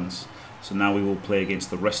against France. So now we will play against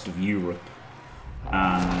the rest of Europe,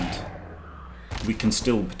 and we can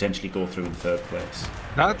still potentially go through in 3rd place.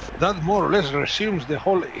 That more or less resumes the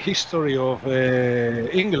whole history of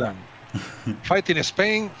England. Fighting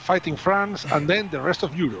Spain, fighting France, and then the rest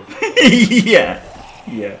of Europe.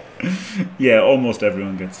 Yeah, almost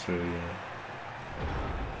everyone gets through,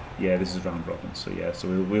 yeah, this is round robin, so yeah, so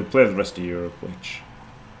we'll play the rest of Europe, which,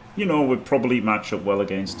 you know, would probably match up well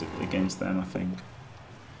against them, I think.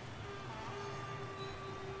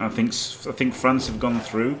 I think France have gone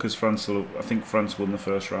through because I think France won the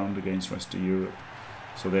first round against the rest of Europe,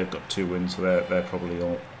 so they've got 2 wins, so they're probably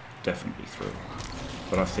all definitely through.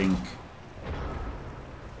 But I think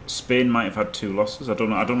Spain might have had 2 losses. I don't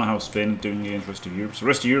know how Spain are doing against the rest of Europe. So the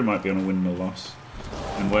rest of Europe might be on a win and a loss,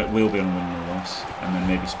 and we'll be on a win and a loss, and then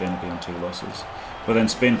maybe Spain will be on 2 losses. But then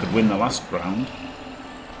Spain could win the last round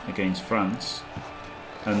against France,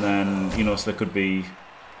 and then, you know, so there could be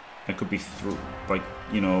through, like,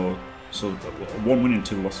 you know, so 1 win and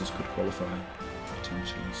 2 losses could qualify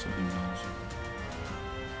potentially. So who knows?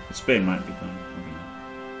 But Spain might be done. Maybe not.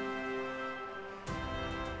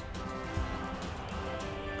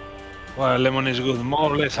 Well, lemon is good.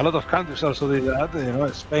 More or less, a lot of countries also did that. You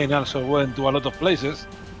know, Spain also went to a lot of places.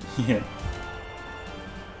 Yeah.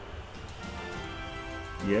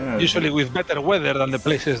 Yeah. Usually with better weather than the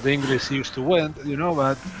places the English used to went. You know,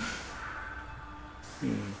 but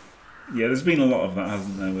yeah, there's been a lot of that,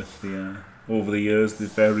 hasn't there, with the over the years, the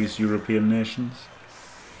various European nations.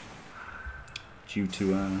 Due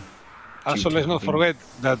to also, let's not forget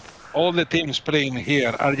that all the teams playing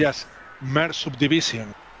here are just mere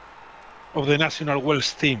subdivision of the national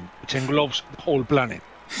Wales team, which englobes the whole planet.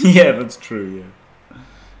 Yeah, that's true.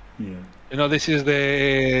 Yeah. You know, this is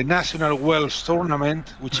the national Wales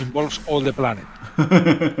tournament, which involves all the planet.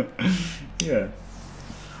 Yeah.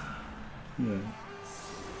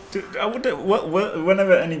 Dude, I wonder,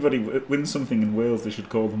 whenever anybody wins something in Wales, they should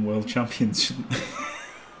call them world champions, shouldn't they?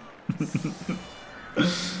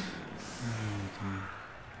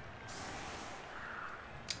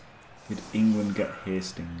 Did England get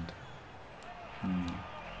Hastings?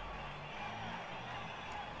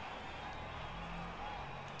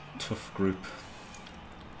 Tough group.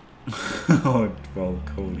 Oh, Volk,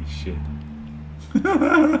 holy shit.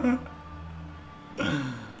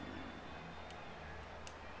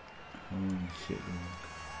 Holy shit, Volk.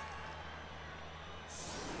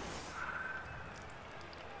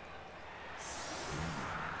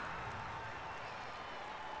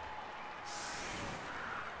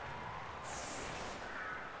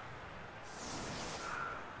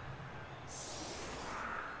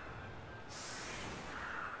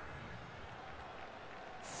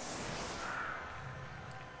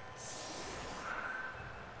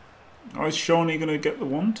 Oh, is Seanyy going to get the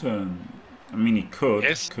one turn? I mean, he could.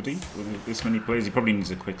 Yes. Could he? With this many players, he probably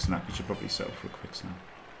needs a quick snap. He should probably settle for a quick snap.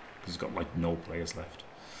 Because he's got, like, no players left.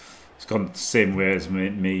 It's gone the same way as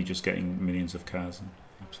me just getting millions of cars and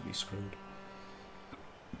absolutely screwed.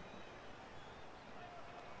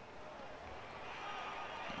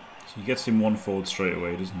 So he gets him one forward straight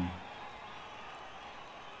away, doesn't he?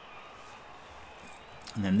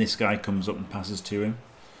 And then this guy comes up and passes to him.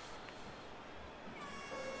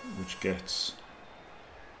 Which gets...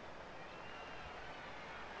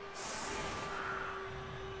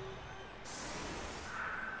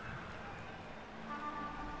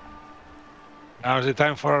 Now's the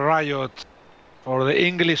time for a riot. For the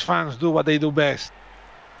English fans, do what they do best.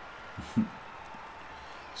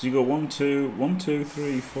 So you go 1, 2, 1, 2,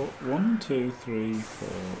 3, 4, 1, 2, 3, 4,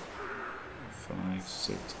 5,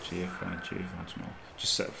 6, GFI, I don't know.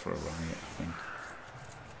 Just set up for a riot, I think.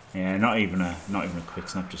 Yeah, not even a quick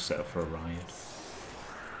snap, just set up for a riot.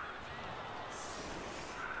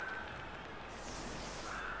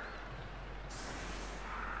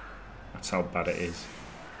 That's how bad it is.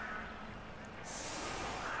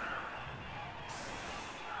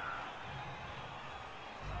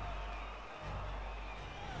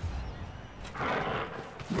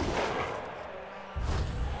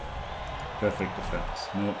 Perfect defense.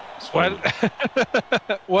 Nope. Well,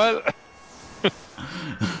 well.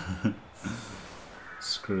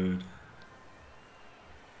 Screwed.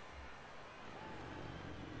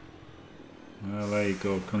 Well, there you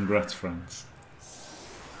go. Congrats, France.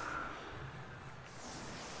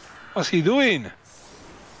 What's he doing?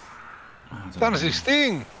 Done Done his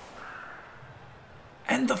thing.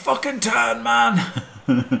 End the fucking turn, man!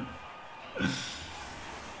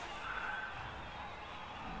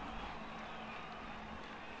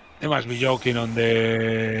 They must be joking on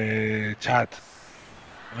the chat.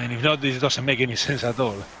 I mean, if not, this doesn't make any sense at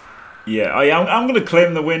all. Yeah, I'm going to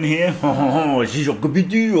claim the win here.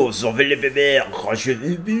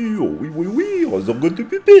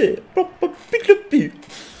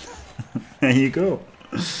 There you go.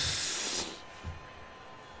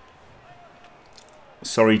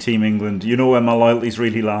 Sorry, Team England. You know where my loyalties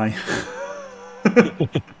really lie.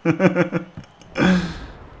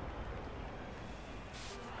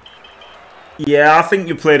 Yeah, I think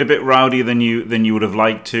you played a bit rowdier than you would have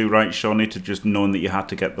liked to, right, Seanyy, to just knowing that you had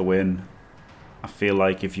to get the win. I feel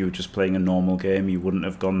like if you were just playing a normal game, you wouldn't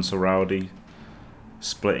have gone so rowdy,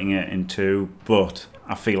 splitting it in two. But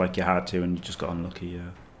I feel like you had to, and you just got unlucky,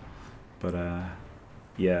 yeah. But,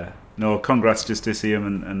 yeah. No, congrats to Sticium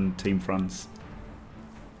and Team France.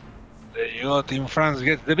 There you go, Team France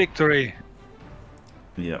gets the victory.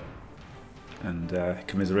 Yeah. And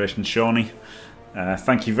commiserations, Seanyy.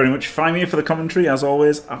 Thank you very much, Faemir, for the commentary, as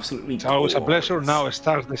always. Absolutely. It's always a pleasure. Now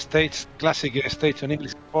starts the stage, classic stage on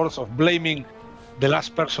English sports of blaming the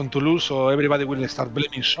last person to lose, so everybody will start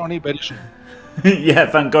blaming Seanyy very soon. Yeah,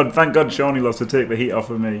 thank God Seanyy lost to take the heat off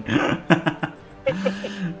of me.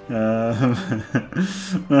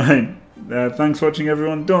 Right. Thanks for watching,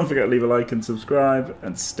 everyone. Don't forget to leave a like and subscribe,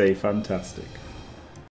 and stay fantastic.